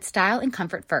you and put style and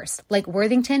comfort first, like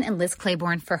Worthington and Liz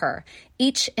Claiborne for her,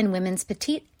 each in women's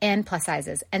petite and plus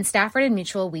sizes, and Stafford and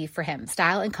Mutual Weave for him,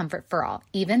 style and comfort for all,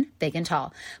 even big and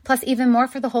tall. Plus even more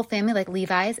for the whole family like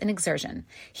Levi's and Exertion.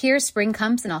 Here, spring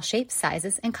comes in all shapes,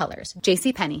 sizes, and colors.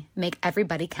 JCPenney, make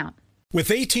everybody count. With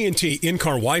AT&T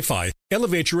in-car Wi-Fi,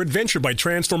 elevate your adventure by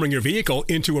transforming your vehicle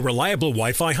into a reliable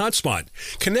Wi-Fi hotspot.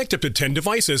 Connect up to 10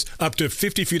 devices up to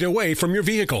 50 feet away from your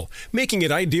vehicle, making it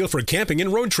ideal for camping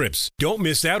and road trips. Don't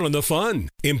miss out on the fun.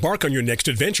 Embark on your next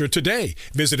adventure today.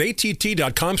 Visit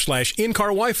att.com/in-car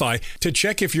Wi-Fi to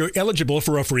check if you're eligible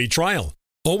for a free trial.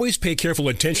 Always pay careful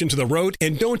attention to the road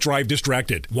and don't drive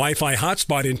distracted. Wi-Fi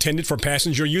hotspot intended for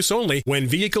passenger use only when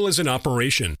vehicle is in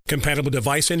operation. Compatible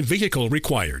device and vehicle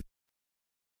required.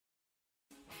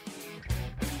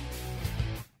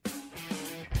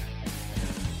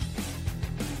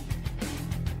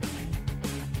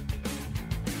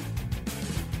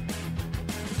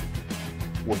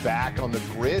 We're back on the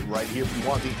grid right here. If you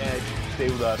want the edge, stay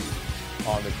with us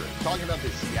on the grid. Talking about the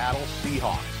Seattle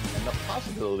Seahawks and the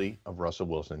possibility of Russell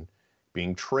Wilson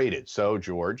being traded. So,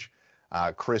 George,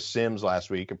 Chris Sims last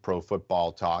week at Pro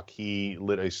Football Talk, he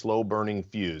lit a slow-burning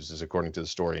fuse, as according to the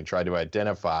story, and tried to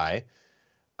identify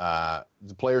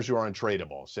the players who are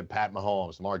untradeable. Said Pat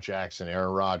Mahomes, Lamar Jackson,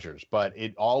 Aaron Rodgers. But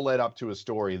it all led up to a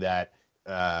story that,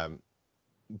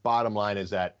 bottom line is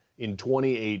that in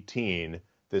 2018,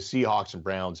 the Seahawks and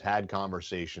Browns had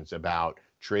conversations about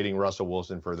trading Russell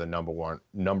Wilson for the number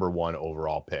one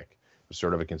overall pick. It was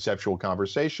sort of a conceptual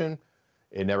conversation.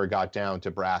 It never got down to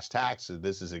brass tacks. So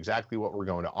this is exactly what we're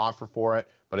going to offer for it.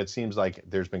 But it seems like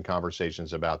there's been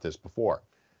conversations about this before.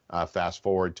 Fast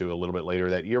forward to a little bit later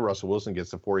that year, Russell Wilson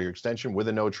gets a 4-year extension with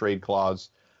a no-trade clause.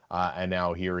 And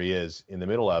now here he is in the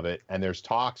middle of it. And there's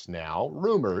talks now,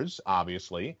 rumors,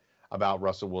 obviously, about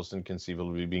Russell Wilson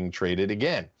conceivably being traded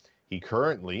again. He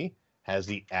currently has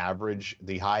the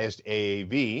highest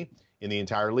AAV in the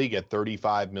entire league at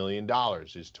 $35 million.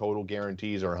 His total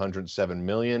guarantees are $107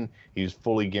 million. He's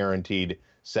fully guaranteed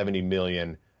 $70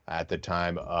 million at the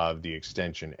time of the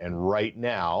extension. And right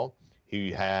now, He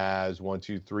has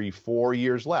 4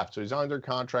 years left. So he's under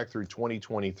contract through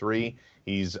 2023.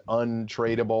 He's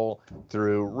untradeable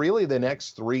through really the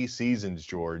next 3 seasons,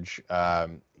 George.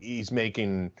 He's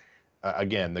making,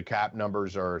 again, the cap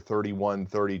numbers are 31,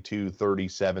 32,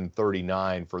 37,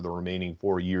 39 for the remaining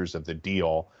 4 years of the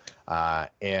deal.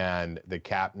 And the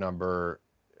cap number,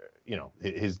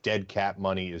 his dead cap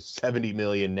money is $70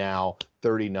 million now,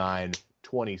 39,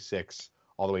 26,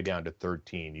 all the way down to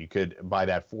 13. You could, by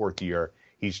that 4th year,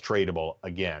 he's tradable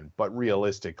again. But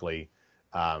realistically,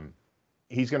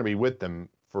 he's going to be with them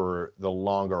for the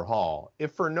longer haul.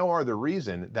 If for no other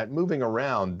reason that moving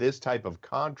around this type of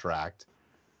contract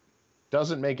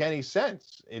doesn't make any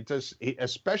sense. It does,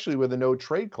 especially with a no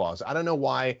trade clause. I don't know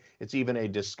why it's even a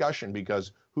discussion,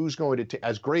 because who's going to,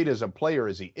 as great as a player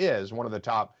as he is, one of the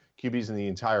top QBs in the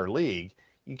entire league,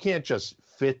 you can't just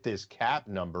fit this cap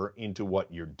number into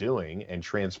what you're doing and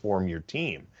transform your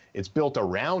team. It's built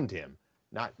around him,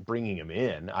 not bringing him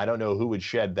in. I don't know who would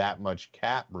shed that much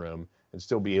cap room and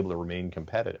still be able to remain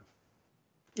competitive.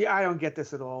 Yeah, I don't get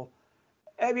this at all.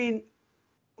 I mean,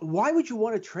 why would you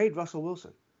want to trade Russell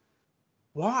Wilson?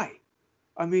 Why?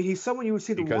 I mean, he's someone you would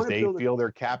see because they feel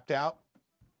they're capped out.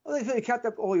 Well, they feel they're capped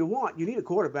up all you want. You need a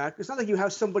quarterback. It's not like you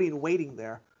have somebody in waiting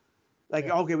there. Like,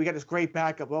 okay, we got this great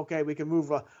backup. Okay, we can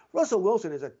move. Russell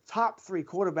Wilson is a top 3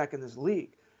 quarterback in this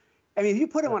league. I mean, if you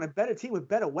put him on a better team with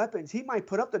better weapons, he might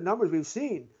put up the numbers we've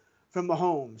seen from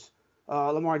Mahomes,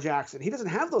 Lamar Jackson. He doesn't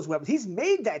have those weapons. He's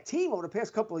made that team over the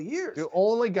past couple of years. The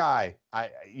only guy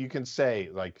you can say,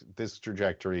 like, this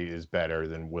trajectory is better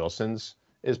than Wilson's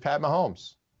is Pat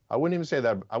Mahomes. I wouldn't even say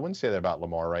that. I wouldn't say that about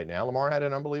Lamar right now. Lamar had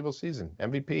an unbelievable season.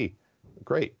 MVP.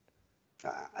 Great.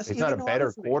 He's not a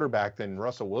better quarterback than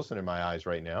Russell Wilson in my eyes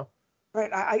right now. Right.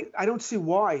 I don't see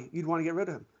why you'd want to get rid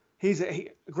of him. He's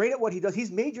great at what he does.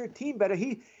 He's made your team better.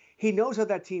 He knows how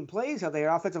that team plays, how their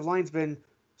offensive line's been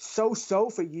so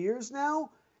for years now.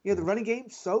 The running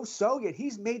game so, yet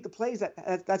he's made the plays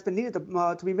that's been needed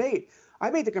to be made.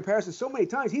 I made the comparison so many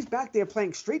times. He's back there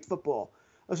playing street football.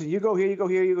 Listen, you go here, you go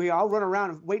here, you go here. I'll run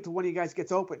around and wait till one of you guys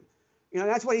gets open.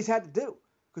 That's what he's had to do,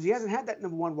 because he hasn't had that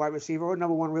number 1 wide receiver or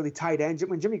number 1 really tight end.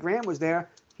 When Jimmy Graham was there,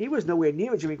 he was nowhere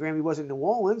near Jimmy Graham. He was in New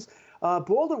Orleans.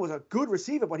 Baldwin was a good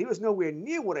receiver, but he was nowhere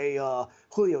near what a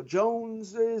Julio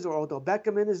Jones is or Odell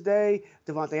Beckham in his day,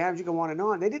 Devontae Adams, you go on and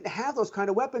on. They didn't have those kind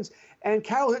of weapons, and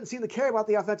Carroll didn't seem to care about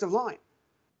the offensive line.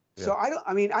 Yeah. So I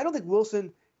don't think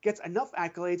Wilson gets enough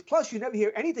accolades. Plus, you never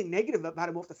hear anything negative about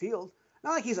him off the field.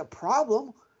 Not like he's a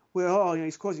problem where,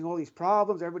 he's causing all these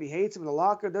problems. Everybody hates him in the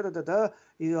locker,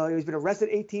 he's been arrested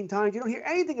 18 times. You don't hear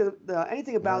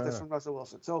anything about this from Russell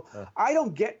Wilson. So I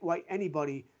don't get why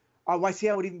anybody, why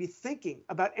Seattle would even be thinking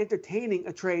about entertaining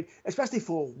a trade, especially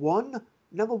for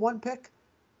number 1 pick.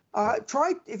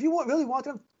 Try, if you really want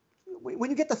them, when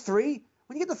you get the 3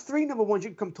 number 1s, you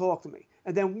can come talk to me.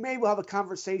 And then maybe we'll have a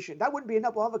conversation. That wouldn't be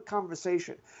enough. We'll have a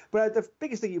conversation. But the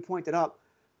biggest thing you pointed up,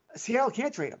 Seattle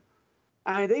can't trade him.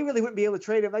 I mean, they really wouldn't be able to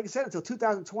trade him, like I said, until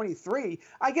 2023.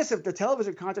 I guess if the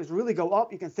television contracts really go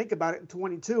up, you can think about it in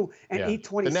 22 and eat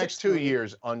 26. The next 2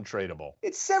 years, untradeable.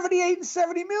 It's 78 and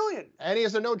 70 million. And he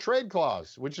has a no trade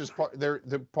clause, which is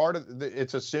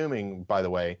it's assuming, by the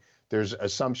way, there's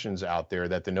assumptions out there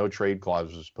that the no trade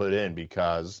clause was put in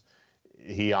because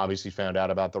he obviously found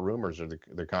out about the rumors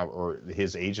or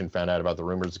his agent found out about the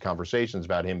rumors, the conversations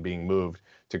about him being moved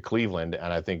to Cleveland.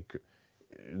 And I think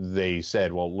they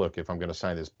said, well, look, if I'm going to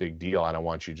sign this big deal, I don't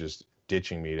want you just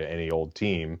ditching me to any old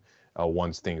team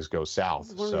once things go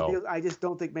south. So I just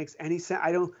don't think makes any sense.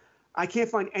 I can't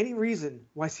find any reason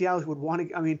why Seattle would want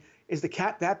to. I mean, is the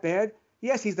cap that bad?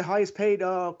 Yes, he's the highest paid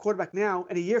quarterback now,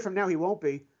 and a year from now he won't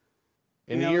be.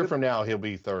 A year from now he'll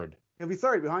be third. He'll be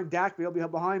third behind Dak. He'll be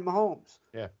behind Mahomes.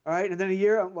 Yeah. All right, and then a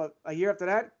year after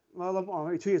that, well,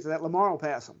 maybe 2 years after that, Lamar will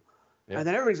pass him, and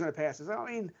then everybody's going to pass him. I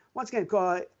mean, once again,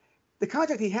 the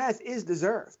contract he has is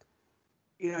deserved.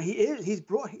 He's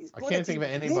brought. I can't think of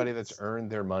anybody that's earned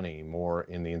their money more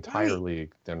in the entire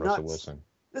league than Russell Wilson.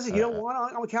 Listen, you don't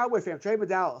want. I'm a Cowboy fan. Trade with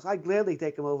Dallas. I'd gladly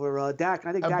take him over Dak. And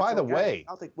I think. And by the way,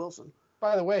 I'll take Wilson.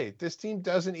 By the way, this team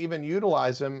doesn't even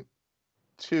utilize him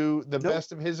to the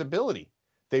best of his ability.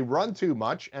 They run too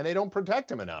much and they don't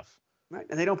protect him enough. Right,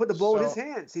 and they don't put the ball in his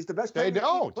hands. He's the best player. They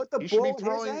don't. Put the he should be ball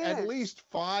throwing in his hands. at least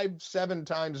 5-7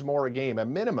 times more a game, at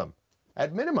minimum.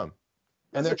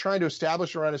 And they're trying to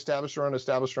establish a run.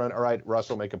 All right,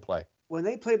 Russell, make a play. When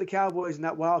they played the Cowboys in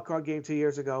that wild card game 2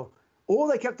 years ago, all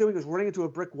they kept doing was running into a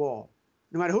brick wall.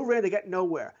 No matter who ran, they got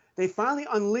nowhere. They finally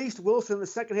unleashed Wilson in the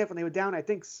second half when they were down, I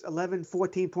think, 11,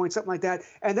 14 points, something like that.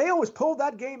 And they always pulled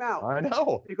that game out. I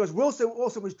know. Because Wilson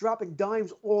also was dropping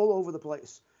dimes all over the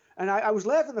place. And I was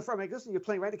laughing the front. Like, listen, you're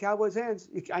playing right in the Cowboys' hands.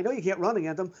 I know you can't run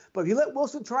against them, but if you let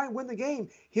Wilson try and win the game,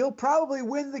 he'll probably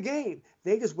win the game.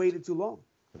 They just waited too long.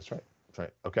 That's right. That's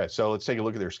right. Okay, so let's take a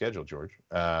look at their schedule, George.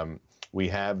 We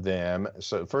have them.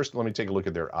 So first, let me take a look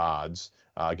at their odds.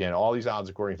 Again, all these odds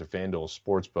according to FanDuel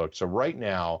Sportsbook. So right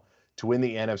now, to win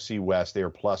the NFC West, they are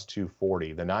plus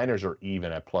 240. The Niners are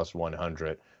even at plus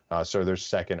 100. So they're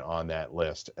second on that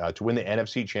list. To win the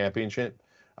NFC Championship,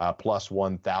 plus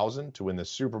 1,000. To win the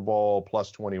Super Bowl,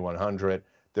 plus 2,100.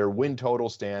 Their win total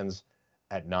stands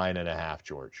at 9.5,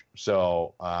 George.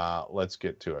 So let's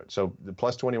get to it. So the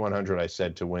plus 2,100, I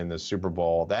said, to win the Super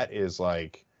Bowl. That is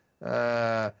like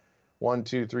 1,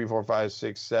 2, 3, 4, 5,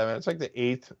 6, 7. It's like the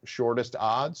 8th shortest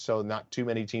odds. So not too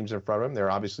many teams in front of them.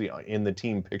 They're obviously in the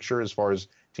team picture as far as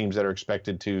teams that are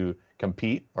expected to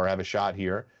compete or have a shot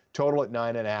here. Total at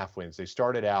 9.5 wins. They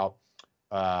started out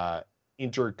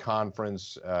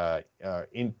interconference,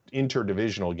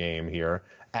 interdivisional game here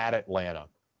at Atlanta.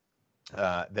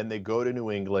 Then they go to New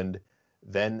England.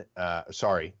 Then,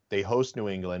 they host New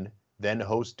England, then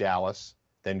host Dallas,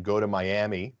 then go to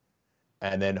Miami,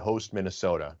 and then host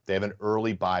Minnesota. They have an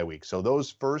early bye week. So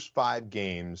those first 5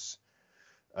 games,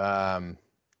 a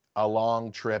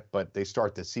long trip, but they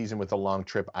start the season with a long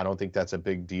trip. I don't think that's a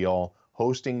big deal.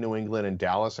 Hosting New England and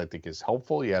Dallas, I think, is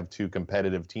helpful. You have 2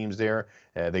 competitive teams there.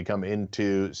 They come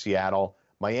into Seattle.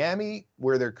 Miami,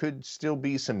 where there could still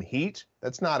be some heat,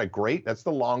 that's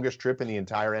the longest trip in the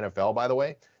entire NFL, by the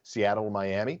way, Seattle to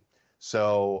Miami.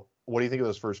 So what do you think of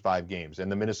those first 5 games?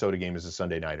 And the Minnesota game is a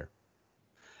Sunday nighter.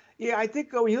 Yeah, I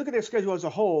think when you look at their schedule as a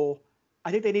whole, I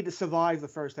think they need to survive the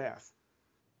first half.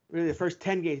 Really, the first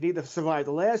 10 games need to survive.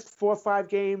 The last 4 or 5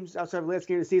 games outside of the last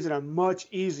game of the season are much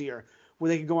easier, where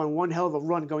they can go on one hell of a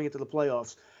run going into the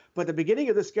playoffs. But the beginning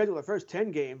of the schedule, the first 10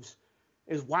 games,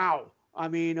 is wow. I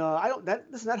mean,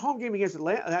 that home game against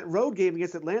Atlanta, that road game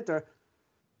against Atlanta,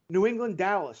 New England,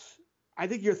 Dallas. I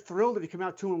think you're thrilled if you come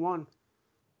out 2-1.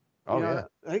 Yeah.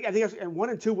 I think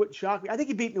 1-2 wouldn't shock me. I think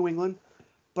you beat New England,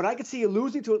 but I could see you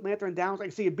losing to Atlanta and Dallas. I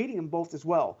can see you beating them both as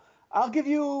well. I'm going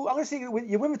to say you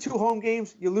win the 2 home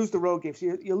games, you lose the road games.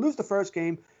 So you lose the first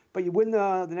game, but you win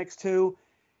the next 2.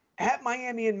 At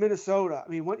Miami and Minnesota, I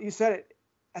mean, what you said it.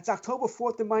 That's October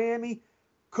 4th in Miami.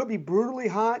 Could be brutally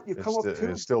hot.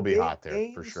 It'll still be hot there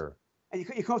games, for sure. And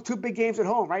you come up 2 big games at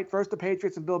home, right? First the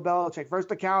Patriots and Bill Belichick. First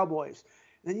the Cowboys.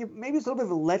 And then maybe it's a little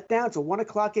bit of a letdown. It's a 1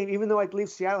 o'clock game, even though I believe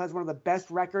Seattle has one of the best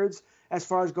records as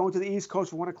far as going to the East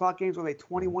Coast for 1 o'clock games, where they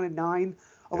 21-9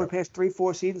 over the past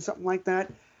 3-4 seasons, something like that.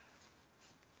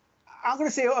 I'm going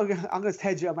to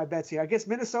hedge on my bets here. I guess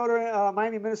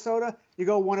Miami, Minnesota, you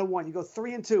go 1-1. You go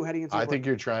 3-2 heading into. I think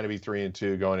you're trying to be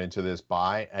 3-2 going into this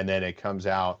bye, and then it comes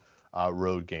out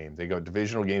road game. They go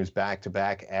divisional games back to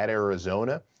back at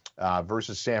Arizona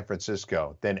versus San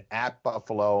Francisco, then at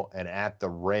Buffalo and at the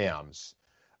Rams.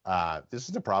 This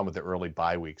is the problem with the early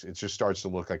bye weeks. It just starts to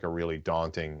look like a really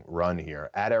daunting run here.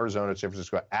 At Arizona, San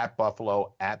Francisco, at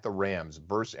Buffalo, at the Rams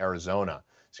versus Arizona.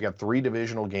 So you got 3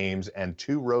 divisional games and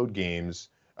 2 road games.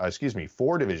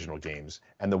 4 divisional games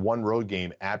and the 1 road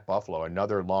game at Buffalo.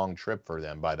 Another long trip for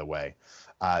them, by the way.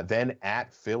 Then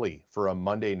at Philly for a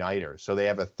Monday nighter. So they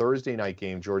have a Thursday night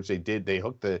game, George. They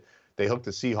hooked the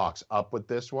Seahawks up with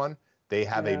this one. They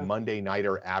have a Monday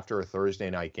nighter after a Thursday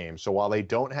night game. So while they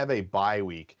don't have a bye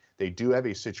week, they do have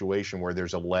a situation where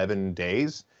there's 11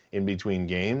 days in between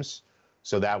games.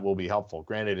 So that will be helpful.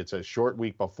 Granted, it's a short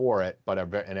week before it, but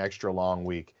an extra long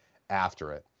week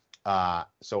after it.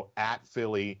 So at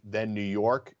Philly, then New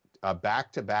York,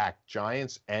 back-to-back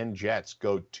Giants and Jets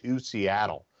go to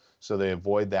Seattle. So they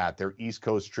avoid that. Their East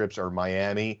Coast trips are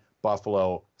Miami,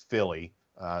 Buffalo, Philly,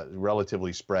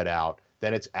 relatively spread out.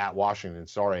 Then it's at Washington.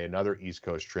 Another East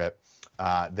Coast trip.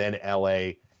 Then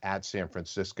LA, at San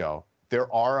Francisco.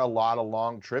 There are a lot of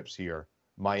long trips here.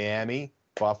 Miami,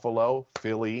 Buffalo,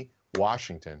 Philly,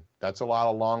 Washington. That's a lot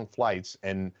of long flights.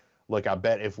 And look, I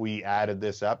bet if we added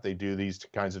this up, they do these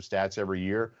kinds of stats every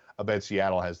year. I bet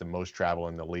Seattle has the most travel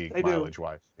in the league,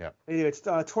 mileage-wise. Yeah, they do. It's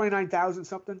 29,000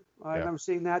 something. I remember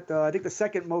seeing that. I think the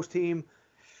second most team,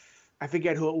 I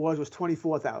forget who it was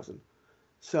 24,000.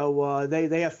 So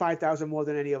they have 5,000 more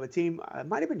than any other team. It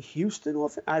might have been Houston.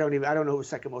 I don't know who the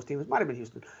second most team is. It might have been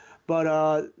Houston,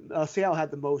 but Seattle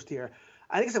had the most here.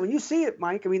 I think so. When you see it,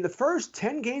 Mike, I mean, the first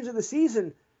 10 games of the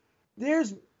season,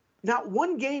 there's not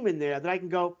one game in there that I can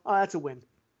go, oh, that's a win.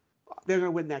 They're going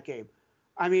to win that game.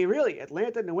 I mean, really,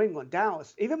 Atlanta, New England,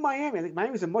 Dallas, even Miami. I think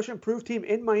Miami's a much improved team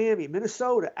in Miami,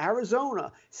 Minnesota,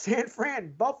 Arizona, San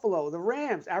Fran, Buffalo, the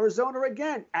Rams, Arizona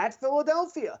again, at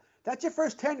Philadelphia. That's your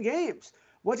first 10 games.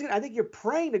 Once again, I think you're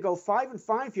praying to go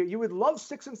 5-5 here. You would love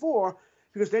 6-4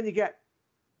 because then you get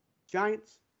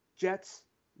Giants, Jets,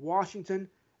 Washington.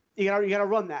 You got to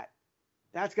run that.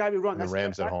 That's got to be run. And the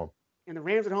Rams at home. And the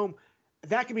Rams at home.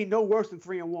 That could be no worse than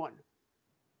 3-1.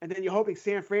 And then you're hoping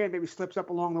San Fran maybe slips up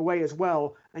along the way as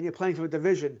well, and you're playing for the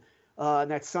division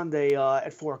next Sunday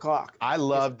at 4 o'clock. I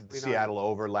loved the Seattle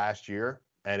over last year,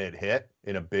 and it hit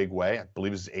in a big way. I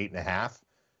believe it was 8.5,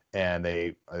 and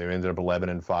they ended up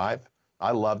 11-5.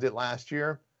 I loved it last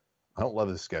year. I don't love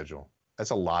the schedule. That's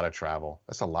a lot of travel.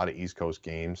 That's a lot of East Coast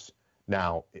games.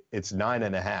 Now, it's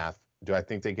 9.5. Do I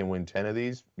think they can win 10 of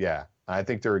these? Yeah, I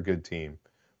think they're a good team,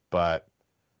 but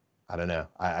I don't know.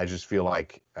 I just feel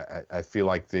like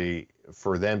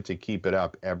for them to keep it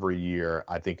up every year,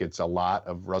 I think it's a lot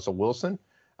of Russell Wilson.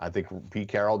 I think Pete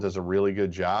Carroll does a really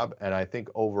good job, and I think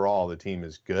overall the team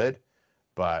is good,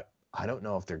 but I don't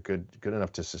know if they're good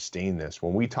enough to sustain this.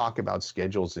 When we talk about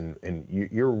schedules and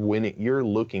you're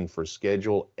looking for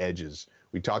schedule edges.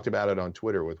 We talked about it on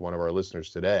Twitter with one of our listeners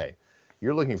today.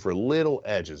 You're looking for little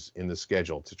edges in the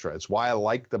schedule to try. It's why I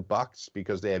like the Bucs,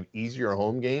 because they have easier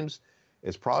home games.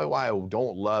 It's probably why I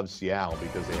don't love Seattle,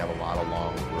 because they have a lot of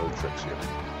long road trips here.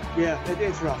 Yeah,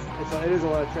 it's rough. It is a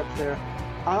lot of trips there.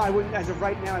 I wouldn't, as of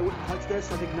right now, I wouldn't touch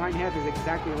this. I think 9.5 is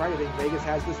exactly right. I think Vegas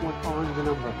has this one on the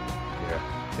number.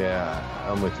 Yeah,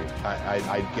 I'm with you.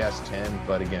 I guess 10,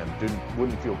 but again,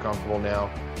 wouldn't feel comfortable now.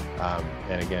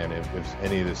 And again, if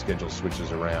any of the schedule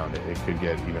switches around, it could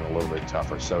get even a little bit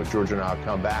tougher. So George and I'll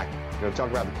come back. We're going to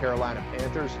talk about the Carolina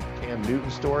Panthers, Cam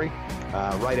Newton story,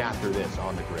 right after this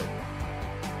on the Grid.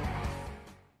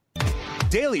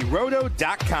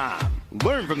 DailyRoto.com.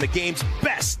 Learn from the game's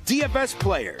best DFS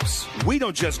players. We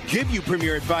don't just give you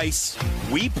premier advice,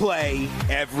 we play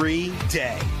every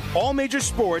day. All major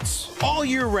sports, all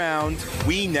year round,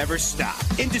 we never stop.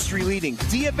 Industry-leading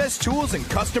DFS tools and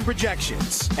custom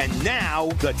projections. And now,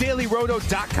 the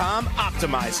DailyRoto.com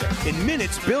Optimizer. In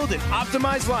minutes, build and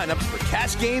optimize lineups for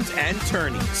cash games and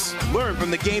tourneys. Learn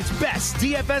from the game's best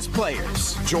DFS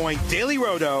players. Join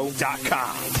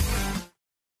DailyRoto.com.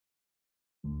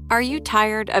 Are you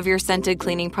tired of your scented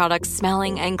cleaning products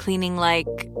smelling and cleaning like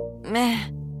meh?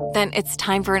 Then it's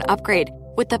time for an upgrade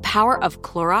with the power of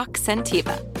Clorox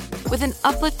Scentiva. With an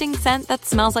uplifting scent that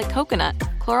smells like coconut,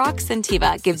 Clorox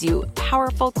Scentiva gives you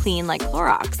powerful clean like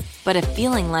Clorox, but a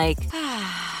feeling like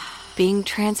being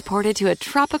transported to a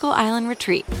tropical island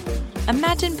retreat.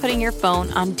 Imagine putting your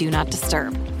phone on Do Not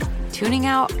Disturb, tuning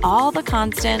out all the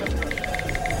constant,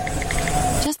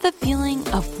 just the feeling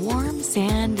of warm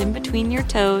sand in between your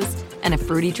toes and a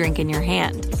fruity drink in your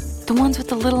hand. The ones with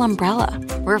the little umbrella.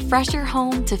 Refresh your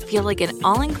home to feel like an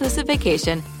all-inclusive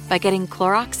vacation by getting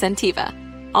Clorox Scentiva.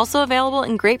 Also available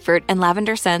in grapefruit and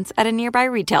lavender scents at a nearby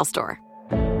retail store.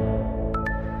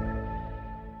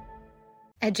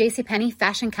 At JCPenney,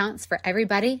 fashion counts for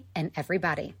everybody and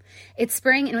everybody. It's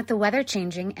spring, and with the weather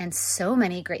changing and so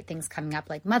many great things coming up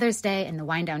like Mother's Day and the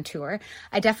Wind Down Tour,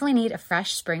 I definitely need a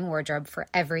fresh spring wardrobe for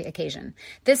every occasion.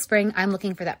 This spring, I'm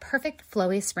looking for that perfect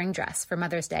flowy spring dress for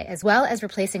Mother's Day, as well as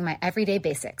replacing my everyday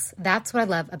basics. That's what I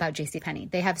love about JCPenney.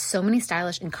 They have so many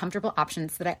stylish and comfortable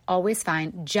options that I always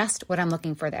find just what I'm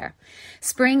looking for there.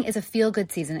 Spring is a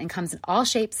feel-good season and comes in all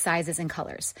shapes, sizes, and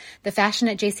colors. The fashion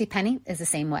at JCPenney is the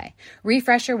same way.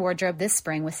 Refresh your wardrobe this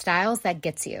spring with styles that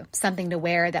gets you, something to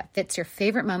wear that fits your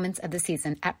favorite moments of the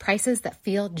season at prices that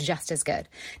feel just as good.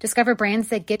 Discover brands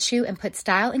that get you and put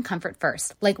style and comfort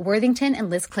first, like Worthington and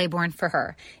Liz Claiborne for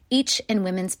her, each in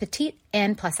women's petite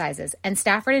and plus sizes, and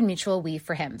Stafford and Mutual Weave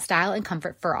for him, style and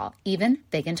comfort for all, even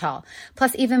big and tall.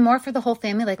 Plus even more for the whole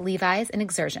family like Levi's and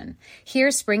Exertion.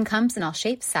 Here, spring comes in all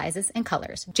shapes, sizes, and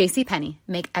colors. JCPenney,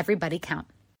 make everybody count.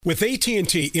 With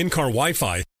AT&T in-car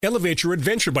Wi-Fi, elevate your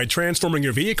adventure by transforming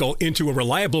your vehicle into a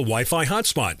reliable Wi-Fi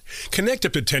hotspot. Connect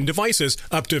up to 10 devices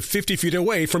up to 50 feet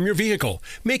away from your vehicle,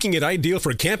 making it ideal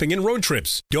for camping and road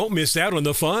trips. Don't miss out on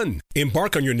the fun.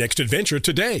 Embark on your next adventure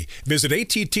today. Visit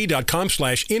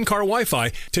att.com/in-car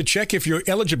Wi-Fi to check if you're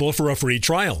eligible for a free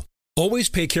trial. Always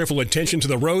pay careful attention to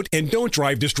the road and don't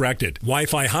drive distracted.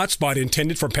 Wi-Fi hotspot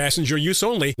intended for passenger use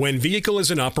only when vehicle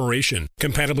is in operation.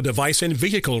 Compatible device and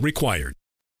vehicle required.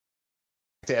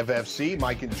 To FFC,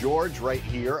 Mike and George right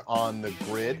here on the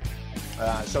Grid.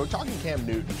 So talking Cam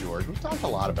Newton, George, we've talked a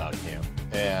lot about Cam,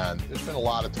 and there's been a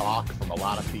lot of talk from a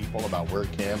lot of people about where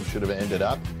Cam should have ended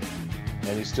up,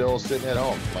 and he's still sitting at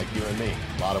home like you and me.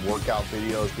 A lot of workout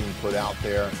videos being put out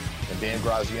there, and Dan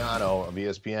Graziano of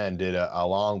ESPN did a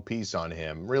long piece on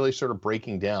him, really sort of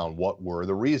breaking down what were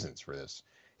the reasons for this.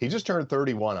 He just turned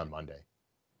 31 on Monday.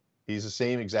 He's the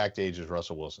same exact age as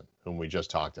Russell Wilson, whom we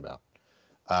just talked about.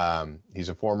 He's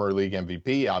a former league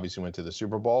MVP, obviously went to the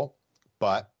Super Bowl,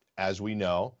 but as we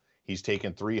know, he's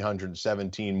taken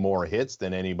 317 more hits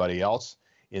than anybody else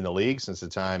in the league since the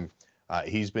time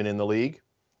he's been in the league.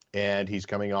 And he's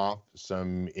coming off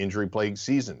some injury-plagued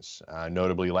seasons,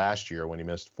 notably last year when he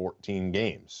missed 14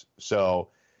 games. So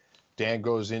Dan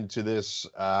goes into this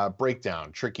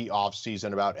breakdown, tricky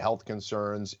offseason about health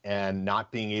concerns, and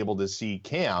not being able to see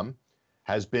Cam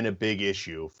has been a big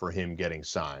issue for him getting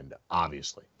signed,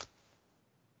 obviously.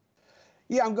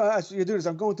 Yeah, as you do this,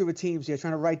 I'm going through the teams here,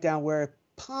 trying to write down where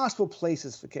possible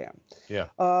places for Cam. Yeah.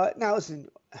 Now, listen,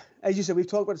 as you said, we've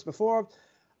talked about this before.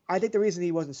 I think the reason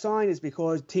he wasn't signed is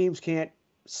because teams can't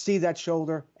see that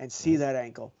shoulder and see that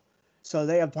ankle. So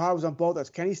they have problems on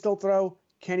both. Can he still throw?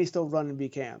 Can he still run and be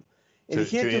Cam? To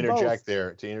interject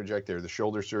there, the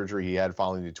shoulder surgery he had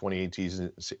following the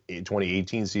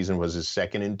 2018 season was his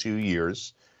second in 2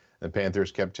 years. The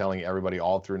Panthers kept telling everybody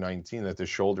all through 19 that the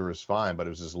shoulder was fine, but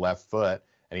it was his left foot,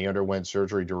 and he underwent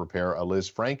surgery to repair a Liz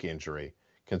Frank injury.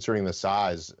 Considering the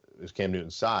size, Cam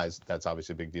Newton's size, that's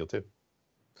obviously a big deal too.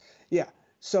 Yeah.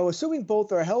 So assuming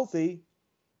both are healthy,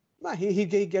 he'd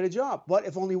get a job. But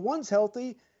if only one's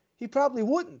healthy, he probably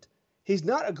wouldn't. He's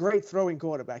not a great throwing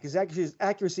quarterback. His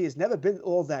accuracy has never been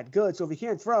all that good. So if he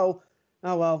can't throw,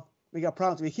 oh, well, we got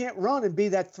problems. If he can't run and be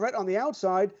that threat on the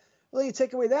outside, well, you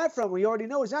take away that from him. We already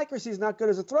know his accuracy is not good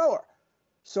as a thrower.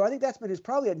 So I think that's been his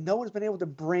problem, that no one's been able to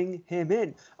bring him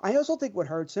in. I also think what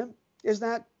hurts him is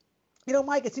that,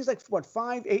 Mike, it seems like,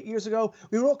 5-8 years ago,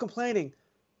 we were all complaining,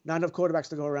 not enough quarterbacks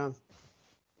to go around.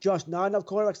 Just not enough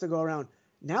quarterbacks to go around.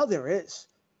 Now there is.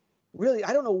 Really,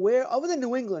 I don't know where, other than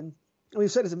New England, and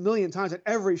we've said this a million times at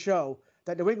every show,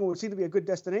 that New England would seem to be a good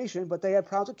destination, but they had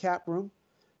problems with cap room.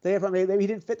 They had maybe he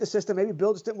didn't fit the system. Maybe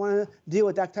Bill just didn't want to deal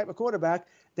with that type of quarterback.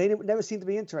 They never seemed to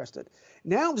be interested.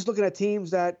 Now I'm just looking at teams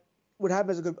that would have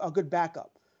him as a good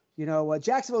backup.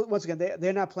 Jacksonville, once again,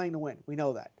 they're not playing to win. We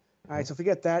know that. All right, so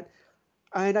forget that.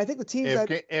 And I think the teams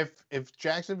if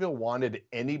Jacksonville wanted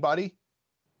anybody,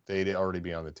 they'd already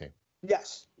be on the team.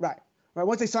 Yes, right.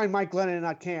 Once they signed Mike Glennon and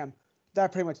not Cam,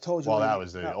 that pretty much told you. Well, that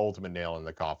was the ultimate nail in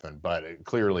the coffin. But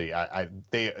clearly,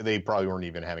 they probably weren't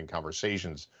even having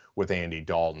conversations with Andy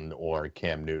Dalton or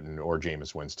Cam Newton or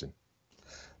Jameis Winston.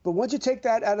 But once you take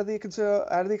that out of the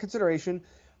consideration,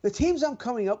 the teams I'm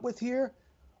coming up with here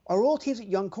are all teams with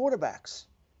young quarterbacks.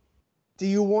 Do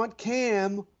you want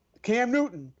Cam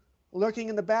Newton lurking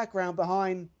in the background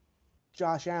behind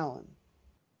Josh Allen,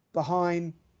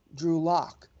 behind Drew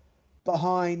Lock,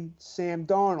 behind Sam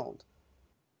Darnold?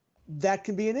 That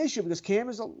can be an issue because Cam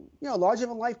is a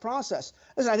larger-than-life process.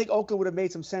 Listen, I think Oakland would have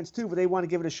made some sense too, but they want to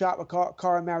give it a shot with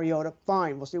Carr and Mariota.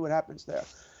 Fine, we'll see what happens there.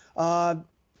 The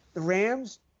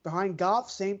Rams behind Goff,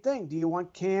 same thing. Do you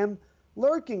want Cam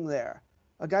lurking there?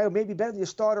 A guy who may be better than your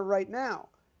starter right now.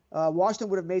 Washington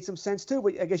would have made some sense too,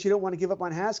 but I guess you don't want to give up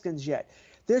on Haskins yet.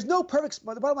 There's no perfect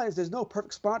spot. The bottom line is there's no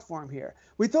perfect spot for him here.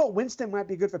 We thought Winston might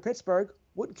be good for Pittsburgh.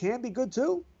 Wouldn't Cam be good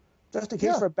too? Just in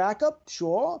case for a backup?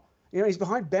 Sure. He's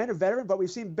behind Ben, a veteran, but we've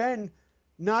seen Ben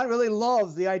not really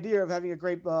love the idea of having a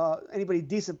great anybody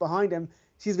decent behind him.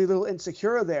 Seems to be a little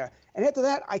insecure there. And after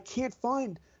that, I can't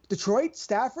find Detroit,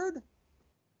 Stafford,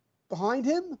 behind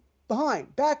him,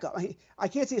 backup. I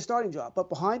can't see a starting job, but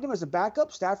behind him as a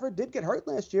backup, Stafford did get hurt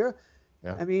last year.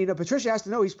 Yeah. I mean, Patricia has to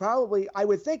know I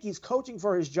would think he's coaching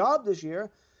for his job this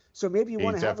year. So maybe you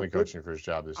want to have definitely coaching for his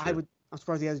job this year. I'm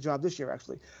surprised he has a job this year,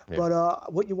 actually. Yeah.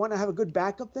 But what you want to have a good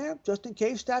backup there, just in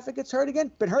case Stafford gets hurt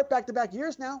again. Been hurt back-to-back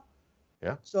years now.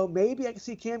 Yeah. So maybe I can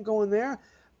see Cam going there.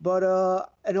 But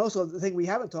and also the thing we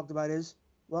haven't talked about is,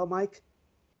 well, Mike,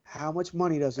 how much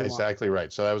money does he want? Exactly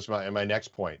right. So that was my next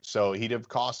point. So he'd have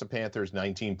cost the Panthers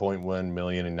 $19.1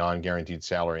 million in non-guaranteed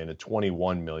salary and a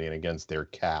 $21 million against their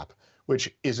cap,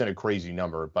 which isn't a crazy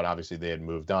number, but obviously they had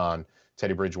moved on.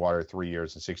 Teddy Bridgewater, 3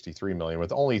 years and $63 million,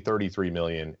 with only $33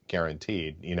 million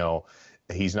guaranteed.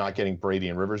 He's not getting Brady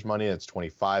and Rivers money. That's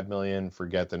 $25 million.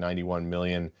 Forget the $91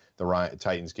 million the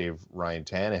Titans gave Ryan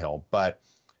Tannehill. But,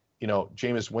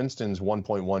 Jameis Winston's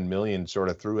 $1.1 million sort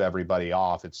of threw everybody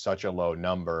off. It's such a low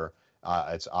number.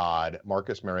 It's odd.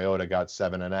 Marcus Mariota got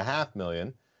 $7.5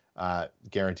 million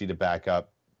guaranteed to back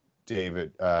up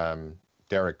Derek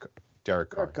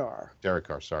Carr. Derek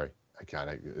Carr, sorry.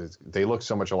 They look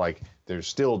so much alike. There's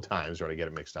still times where I get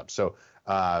it mixed up. So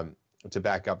to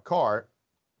back up Carr,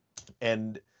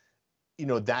 and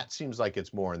that seems like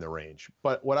it's more in the range.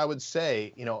 But what I would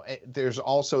say, there's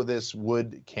also this: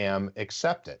 would Cam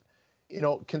accept it?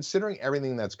 Considering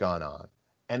everything that's gone on,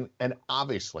 and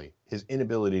obviously his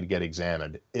inability to get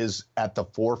examined is at the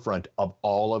forefront of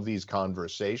all of these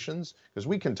conversations, because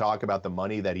we can talk about the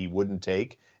money that he wouldn't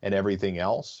take and everything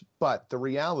else, but the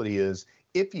reality is,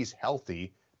 if he's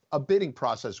healthy, a bidding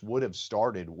process would have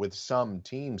started with some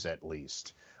teams at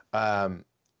least.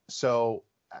 So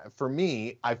for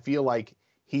me, I feel like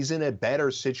he's in a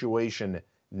better situation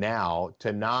now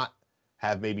to not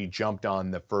have maybe jumped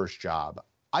on the first job.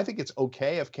 I think it's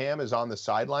okay if Cam is on the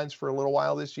sidelines for a little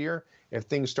while this year. If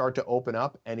things start to open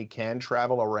up and he can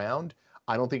travel around,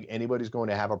 I don't think anybody's going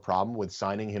to have a problem with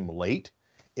signing him late.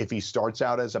 If he starts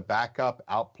out as a backup,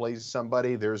 outplays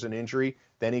somebody, there's an injury,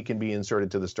 then he can be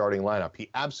inserted to the starting lineup. He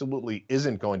absolutely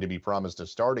isn't going to be promised a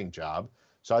starting job.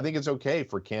 So I think it's okay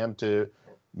for Cam to,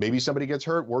 maybe somebody gets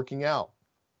hurt working out.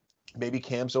 Maybe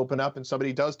Cam's open up and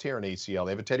somebody does tear an ACL.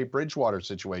 They have a Teddy Bridgewater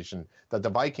situation that the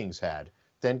Vikings had.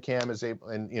 Then Cam is able,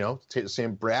 and,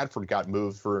 Sam Bradford got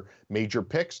moved for major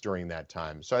picks during that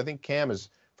time. So I think Cam is,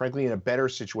 frankly, in a better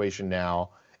situation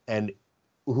now. And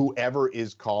whoever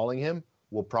is calling him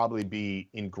will probably be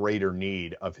in greater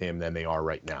need of him than they are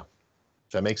right now.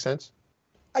 Does that make sense?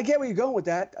 I get where you're going with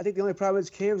that. I think the only problem is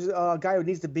Cam's a guy who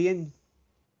needs to be in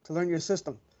to learn your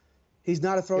system. He's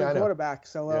not a throwing quarterback,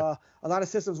 so a lot of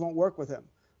systems won't work with him.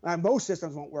 Most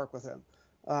systems won't work with him.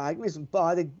 I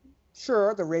think,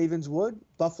 sure, the Ravens would.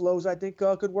 Buffalo's, I think,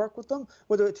 could work with them.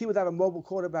 Whether a team would have a mobile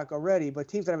quarterback already, but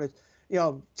teams that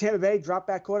have Tampa Bay drop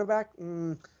back quarterback,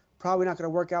 probably not going to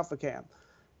work out for Cam.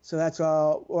 So that's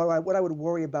what I would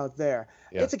worry about there.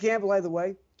 Yeah. It's a gamble either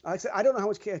way. Like I said, I don't know how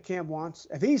much Cam wants.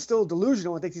 If he's still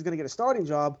delusional and thinks he's going to get a starting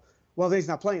job, well, then he's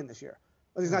not playing this year.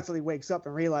 Well, he's not until he wakes up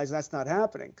and realizes that's not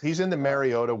happening. He's in the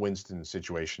Mariota Winston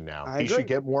situation now. He should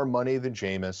get more money than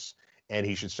Jameis, and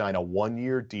he should sign a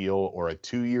 1-year deal or a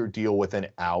 2-year deal with an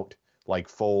out like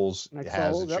Foles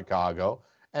has in Chicago.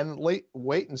 And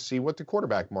wait and see what the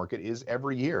quarterback market is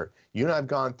every year. You and I have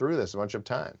gone through this a bunch of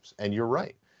times, and you're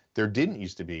right. There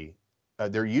used to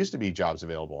be jobs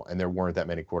available, and there weren't that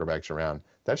many quarterbacks around.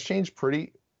 That's changed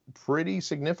pretty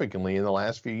significantly in the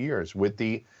last few years with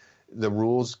the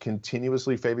rules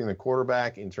continuously favoring the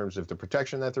quarterback in terms of the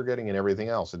protection that they're getting and everything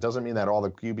else. It doesn't mean that all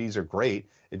the QBs are great.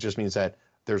 It just means that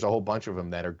there's a whole bunch of them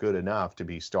that are good enough to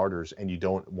be starters, and you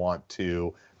don't want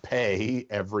to pay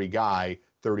every guy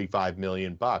 $35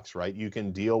 million, right? You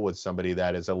can deal with somebody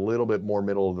that is a little bit more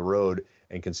middle of the road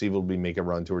and conceivably make a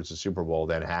run towards the Super Bowl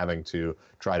than having to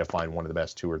try to find one of the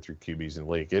best 2 or 3 QBs in the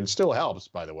league. It still helps,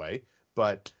 by the way,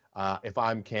 but if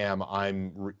I'm Cam,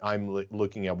 I'm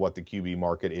looking at what the QB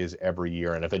market is every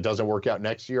year, and if it doesn't work out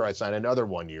next year, I sign another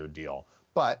 1-year deal.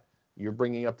 But you're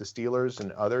bringing up the Steelers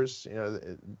and others.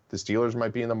 The Steelers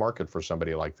might be in the market for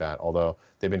somebody like that, although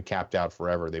they've been capped out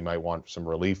forever. They might want some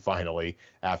relief finally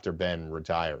after Ben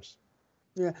retires.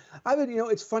 Yeah,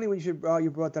 it's funny when you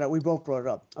brought that up. We both brought it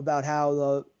up about how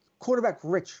the quarterback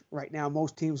rich right now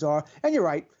most teams are, and you're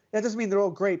right. That doesn't mean they're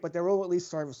all great, but they're all at least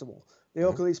serviceable. They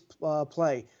all can at least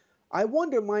play. I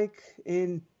wonder, Mike,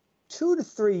 in 2 to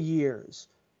 3 years,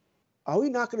 are we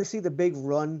not going to see the big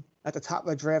run at the top of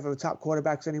the draft of the top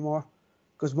quarterbacks anymore?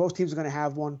 Because most teams are going to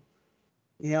have one.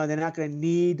 And they're not going to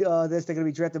need this. They're going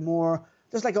to be drafted more,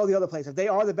 just like all the other players. If they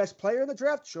are the best player in the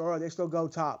draft, sure, they still go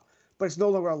top. But it's no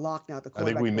longer a lock now. I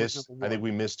think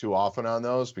we miss too often on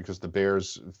those because the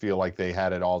Bears feel like they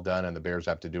had it all done, and the Bears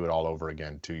have to do it all over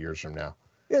again 2 years from now.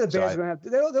 Yeah, the Bears are going to have to.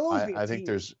 They'll always be a I think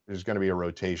there's going to be a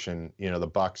rotation. The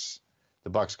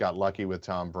Bucks got lucky with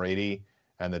Tom Brady,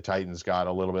 and the Titans got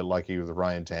a little bit lucky with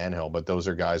Ryan Tannehill. But those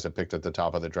are guys that picked at the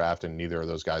top of the draft, and neither of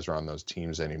those guys are on those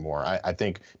teams anymore. I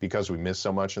think because we missed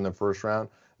so much in the first round,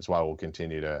 that's why we'll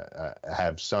continue to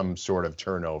have some sort of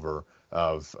turnover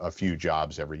of a few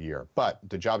jobs every year. But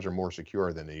the jobs are more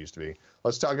secure than they used to be.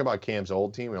 Let's talk about Cam's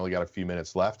old team. We only got a few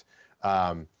minutes left.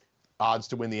 Odds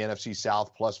to win the NFC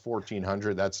South plus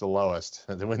 1,400. That's the lowest.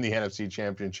 To win the NFC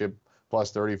Championship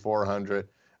plus 3,400.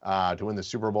 To win the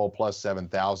Super Bowl plus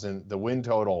 7,000. The win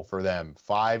total for them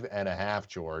 5.5,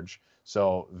 George.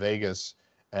 So Vegas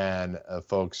and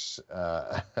folks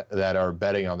that are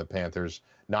betting on the Panthers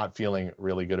not feeling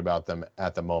really good about them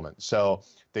at the moment. So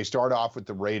they start off with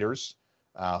the Raiders,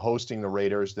 hosting the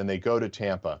Raiders. Then they go to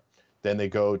Tampa. Then they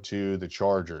go to the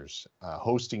Chargers,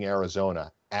 hosting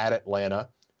Arizona, at Atlanta,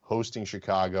 hosting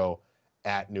Chicago,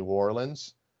 at New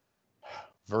Orleans,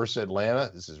 versus Atlanta.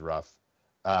 This is rough.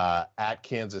 At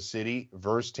Kansas City,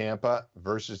 versus Tampa,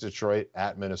 versus Detroit,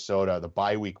 at Minnesota. The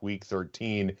bye week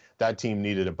 13. That team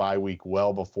needed a bye week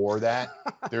well before that.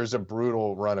 There's a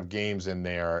brutal run of games in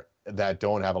there that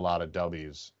don't have a lot of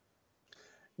W's.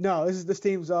 No, this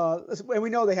team's and we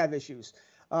know they have issues.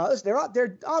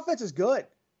 Their offense is good.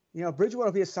 Bridgewater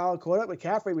will be a solid quarterback.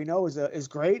 McCaffrey, we know, is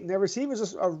great, and their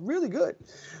receivers are really good.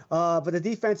 But the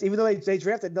defense, even though they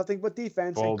drafted nothing but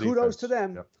defense, and kudos to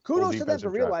them. Yep. Kudos to them for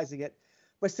realizing it.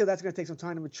 But still, that's going to take some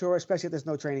time to mature, especially if there's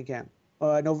no training camp,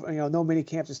 no mini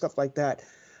camps and stuff like that.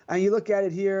 And you look at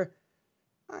it here,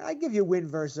 I give you a win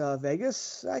versus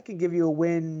Vegas. I can give you a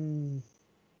win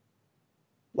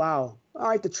Wow. All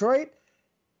right, Detroit,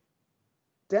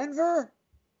 Denver,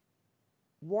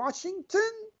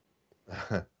 Washington.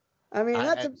 I mean,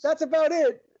 that's about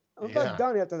it. I'm about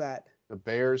done after that. The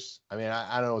Bears. I mean,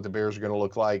 I don't know what the Bears are going to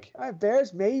look like. All right,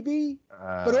 Bears maybe,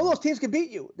 but all those teams can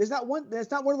beat you. There's not one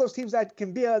of those teams that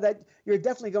can be that you're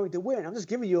definitely going to win. I'm just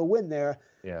giving you a win there.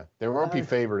 Yeah, they won't be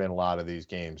favored in a lot of these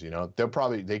games. You know,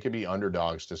 they could be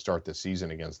underdogs to start the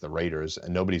season against the Raiders,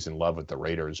 and nobody's in love with the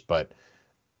Raiders, but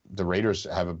the Raiders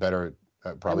have a better,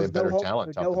 probably a better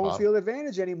talent. No home field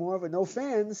advantage anymore, but no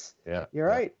fans. Yeah, you're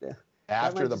right.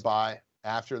 After the bye,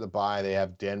 they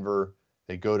have Denver.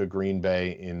 They go to Green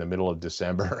Bay in the middle of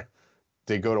December.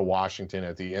 They go to Washington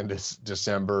at the end of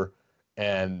December,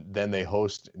 and then they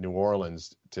host New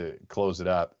Orleans to close it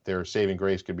up. Their saving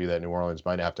grace could be that New Orleans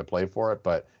might have to play for it,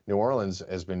 but New Orleans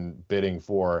has been bidding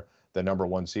for the number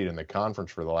 1 seed in the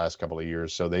conference for the last couple of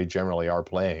years, so they generally are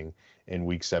playing in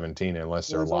Week 17 unless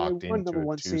they're locked into number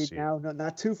 1 a 2 seed now,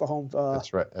 not 2 for home.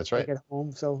 That's right. At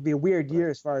home, so it'll be a weird year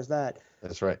as far as that.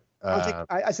 That's right.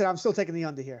 I said I'm still taking the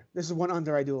under here. This is one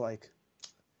under I do like.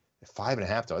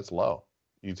 5.5 though, it's low.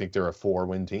 You think they're a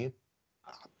 4-win team?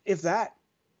 If that.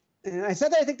 And I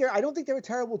said that I don't think they're a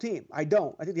terrible team. I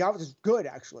don't. I think the offense is good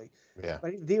actually. Yeah. But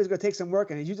I think the defense is going to take some work.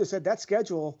 And as you just said, that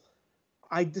schedule,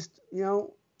 I just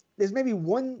there's maybe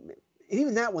one, and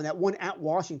even that one at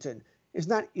Washington is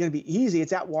not going to be easy.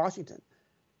 It's at Washington.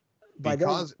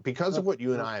 Because of what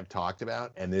you and I have talked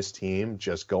about, and this team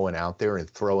just going out there and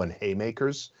throwing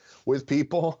haymakers with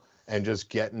people. And just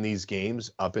getting these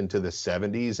games up into the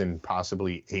 70s and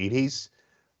possibly 80s.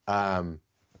 I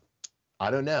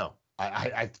don't know.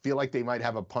 I feel like they might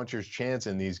have a puncher's chance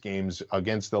in these games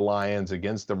against the Lions,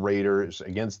 against the Raiders,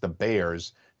 against the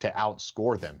Bears to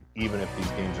outscore them, even if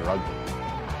these games are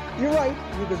ugly. You're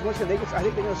right, because I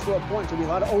think they're going to score points. There'll be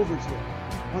a lot of overs here.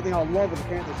 One thing I'll love with the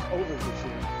Panthers is overs this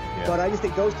year. Yeah. But I just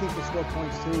think those teams can score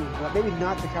points too. But maybe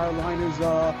not the Carolinas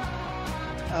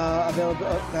available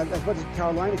as much as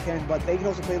Carolina can, but they can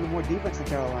also play a little more defense than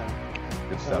Carolina.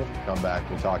 Good stuff. Come back.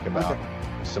 We'll talk about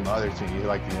some other teams. You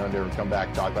like the under? Come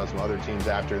back. Talk about some other teams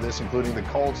after this, including the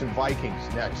Colts and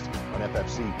Vikings next on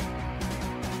FFC.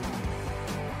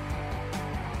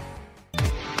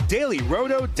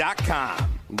 DailyRoto.com.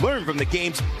 Learn from the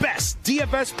game's best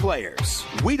DFS players.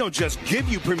 We don't just give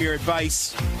you premier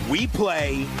advice, we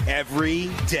play every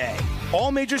day.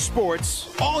 All major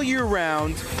sports, all year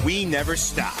round, we never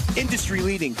stop.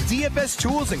 Industry-leading DFS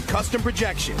tools and custom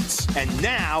projections. And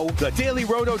now, the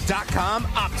DailyRoto.com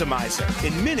Optimizer.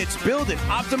 In minutes, build and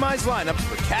optimize lineups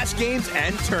for cash games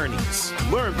and tourneys.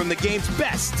 Learn from the game's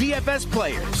best DFS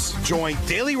players. Join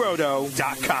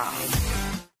DailyRoto.com.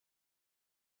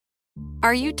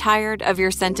 Are you tired of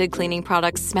your scented cleaning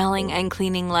products smelling and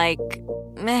cleaning like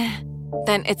meh?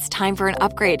 Then it's time for an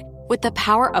upgrade with the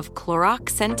power of Clorox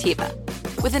Scentiva.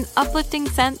 With an uplifting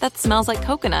scent that smells like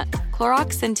coconut,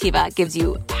 Clorox Scentiva gives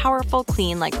you powerful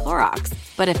clean like Clorox,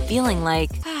 but a feeling like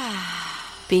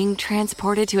being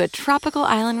transported to a tropical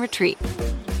island retreat.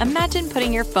 Imagine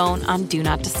putting your phone on Do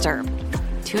Not Disturb,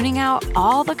 tuning out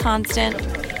all the constant,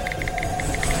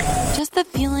 just the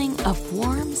feeling of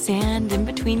warm sand in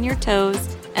between your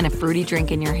toes and a fruity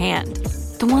drink in your hand.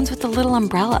 The ones with the little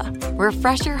umbrella.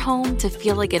 Refresh your home to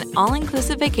feel like an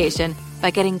all-inclusive vacation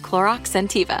by getting Clorox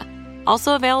Scentiva.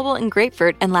 Also available in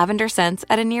grapefruit and lavender scents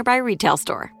at a nearby retail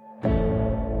store.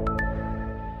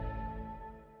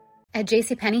 At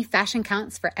JCPenney, fashion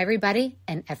counts for everybody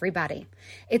and everybody.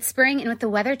 It's spring, and with the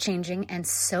weather changing and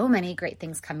so many great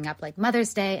things coming up like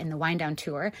Mother's Day and the Wind Down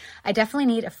Tour, I definitely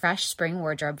need a fresh spring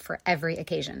wardrobe for every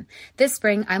occasion. This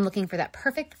spring, I'm looking for that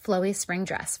perfect flowy spring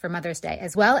dress for Mother's Day,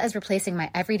 as well as replacing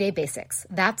my everyday basics.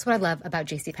 That's what I love about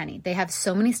JCPenney. They have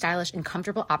so many stylish and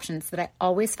comfortable options that I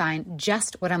always find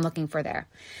just what I'm looking for there.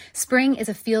 Spring is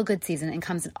a feel-good season and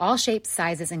comes in all shapes,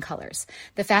 sizes, and colors.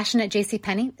 The fashion at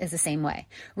JCPenney is the same way.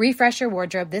 Refresh your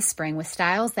wardrobe this spring with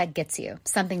styles that gets you,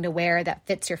 something to wear that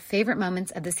fits your favorite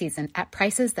moments of the season at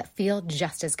prices that feel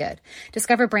just as good.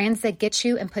 Discover brands that get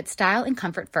you and put style and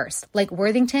comfort first, like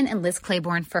Worthington and Liz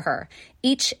Claiborne for her,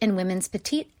 each in women's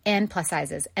petite and plus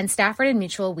sizes, and Stafford and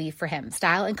Mutual Weave for him,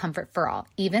 style and comfort for all,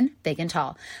 even big and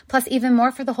tall. Plus even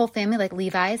more for the whole family like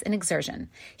Levi's and Exertion.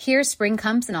 Here, spring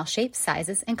comes in all shapes,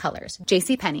 sizes, and colors.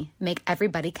 JCPenney, make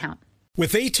everybody count.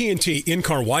 With AT&T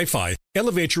in-car Wi-Fi,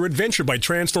 elevate your adventure by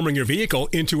transforming your vehicle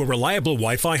into a reliable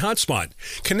Wi-Fi hotspot.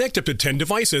 Connect up to 10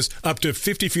 devices up to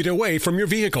 50 feet away from your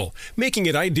vehicle, making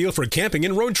it ideal for camping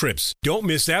and road trips. Don't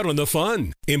miss out on the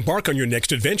fun. Embark on your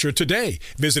next adventure today.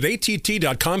 Visit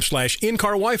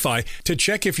att.com/in-car Wi-Fi to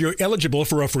check if you're eligible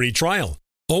for a free trial.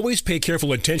 Always pay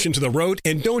careful attention to the road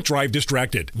and don't drive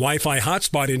distracted. Wi-Fi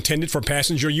hotspot intended for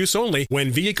passenger use only when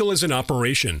vehicle is in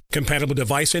operation. Compatible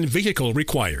device and vehicle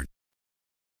required.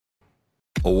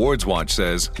 Awards Watch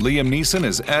says Liam Neeson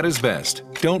is at his best.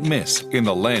 Don't miss In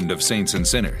the Land of Saints and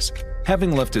Sinners.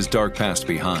 Having left his dark past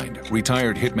behind,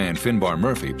 retired hitman Finbar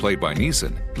Murphy, played by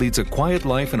Neeson, leads a quiet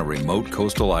life in a remote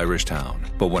coastal Irish town.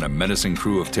 But when a menacing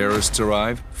crew of terrorists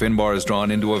arrive, Finbar is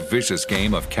drawn into a vicious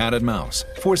game of cat and mouse,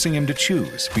 forcing him to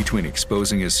choose between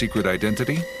exposing his secret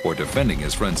identity or defending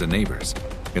his friends and neighbors.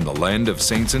 In the Land of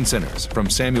Saints and Sinners, from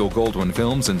Samuel Goldwyn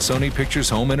Films and Sony Pictures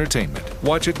Home Entertainment.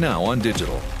 Watch it now on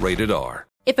digital. Rated R.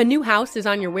 If a new house is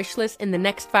on your wish list in the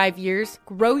next 5 years,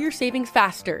 grow your savings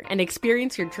faster and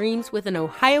experience your dreams with an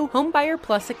Ohio Homebuyer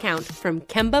Plus account from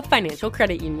Kemba Financial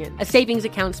Credit Union. A savings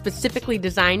account specifically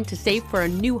designed to save for a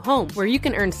new home, where you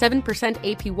can earn 7%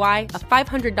 APY,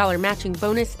 a $500 matching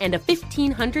bonus, and a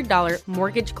 $1,500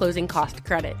 mortgage closing cost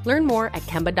credit. Learn more at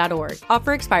Kemba.org.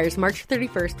 Offer expires March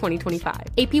 31st, 2025.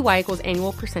 APY equals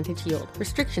annual percentage yield.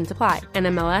 Restrictions apply.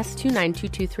 NMLS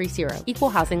 292230.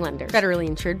 Equal housing lender. Federally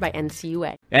insured by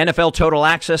NCUA. NFL Total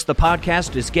Access, the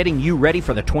podcast, is getting you ready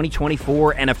for the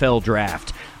 2024 NFL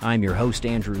Draft. I'm your host,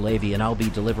 Andrew Levy, and I'll be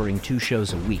delivering 2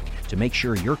 shows a week to make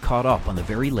sure you're caught up on the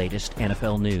very latest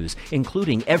NFL news,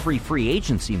 including every free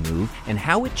agency move and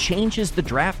how it changes the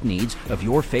draft needs of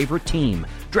your favorite team.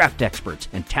 Draft experts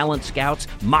and talent scouts,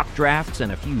 mock drafts,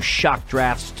 and a few shock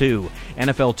drafts, too.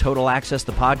 NFL Total Access,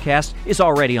 the podcast, is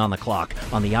already on the clock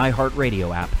on the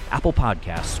iHeartRadio app, Apple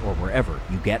Podcasts, or wherever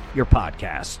you get your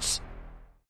podcasts.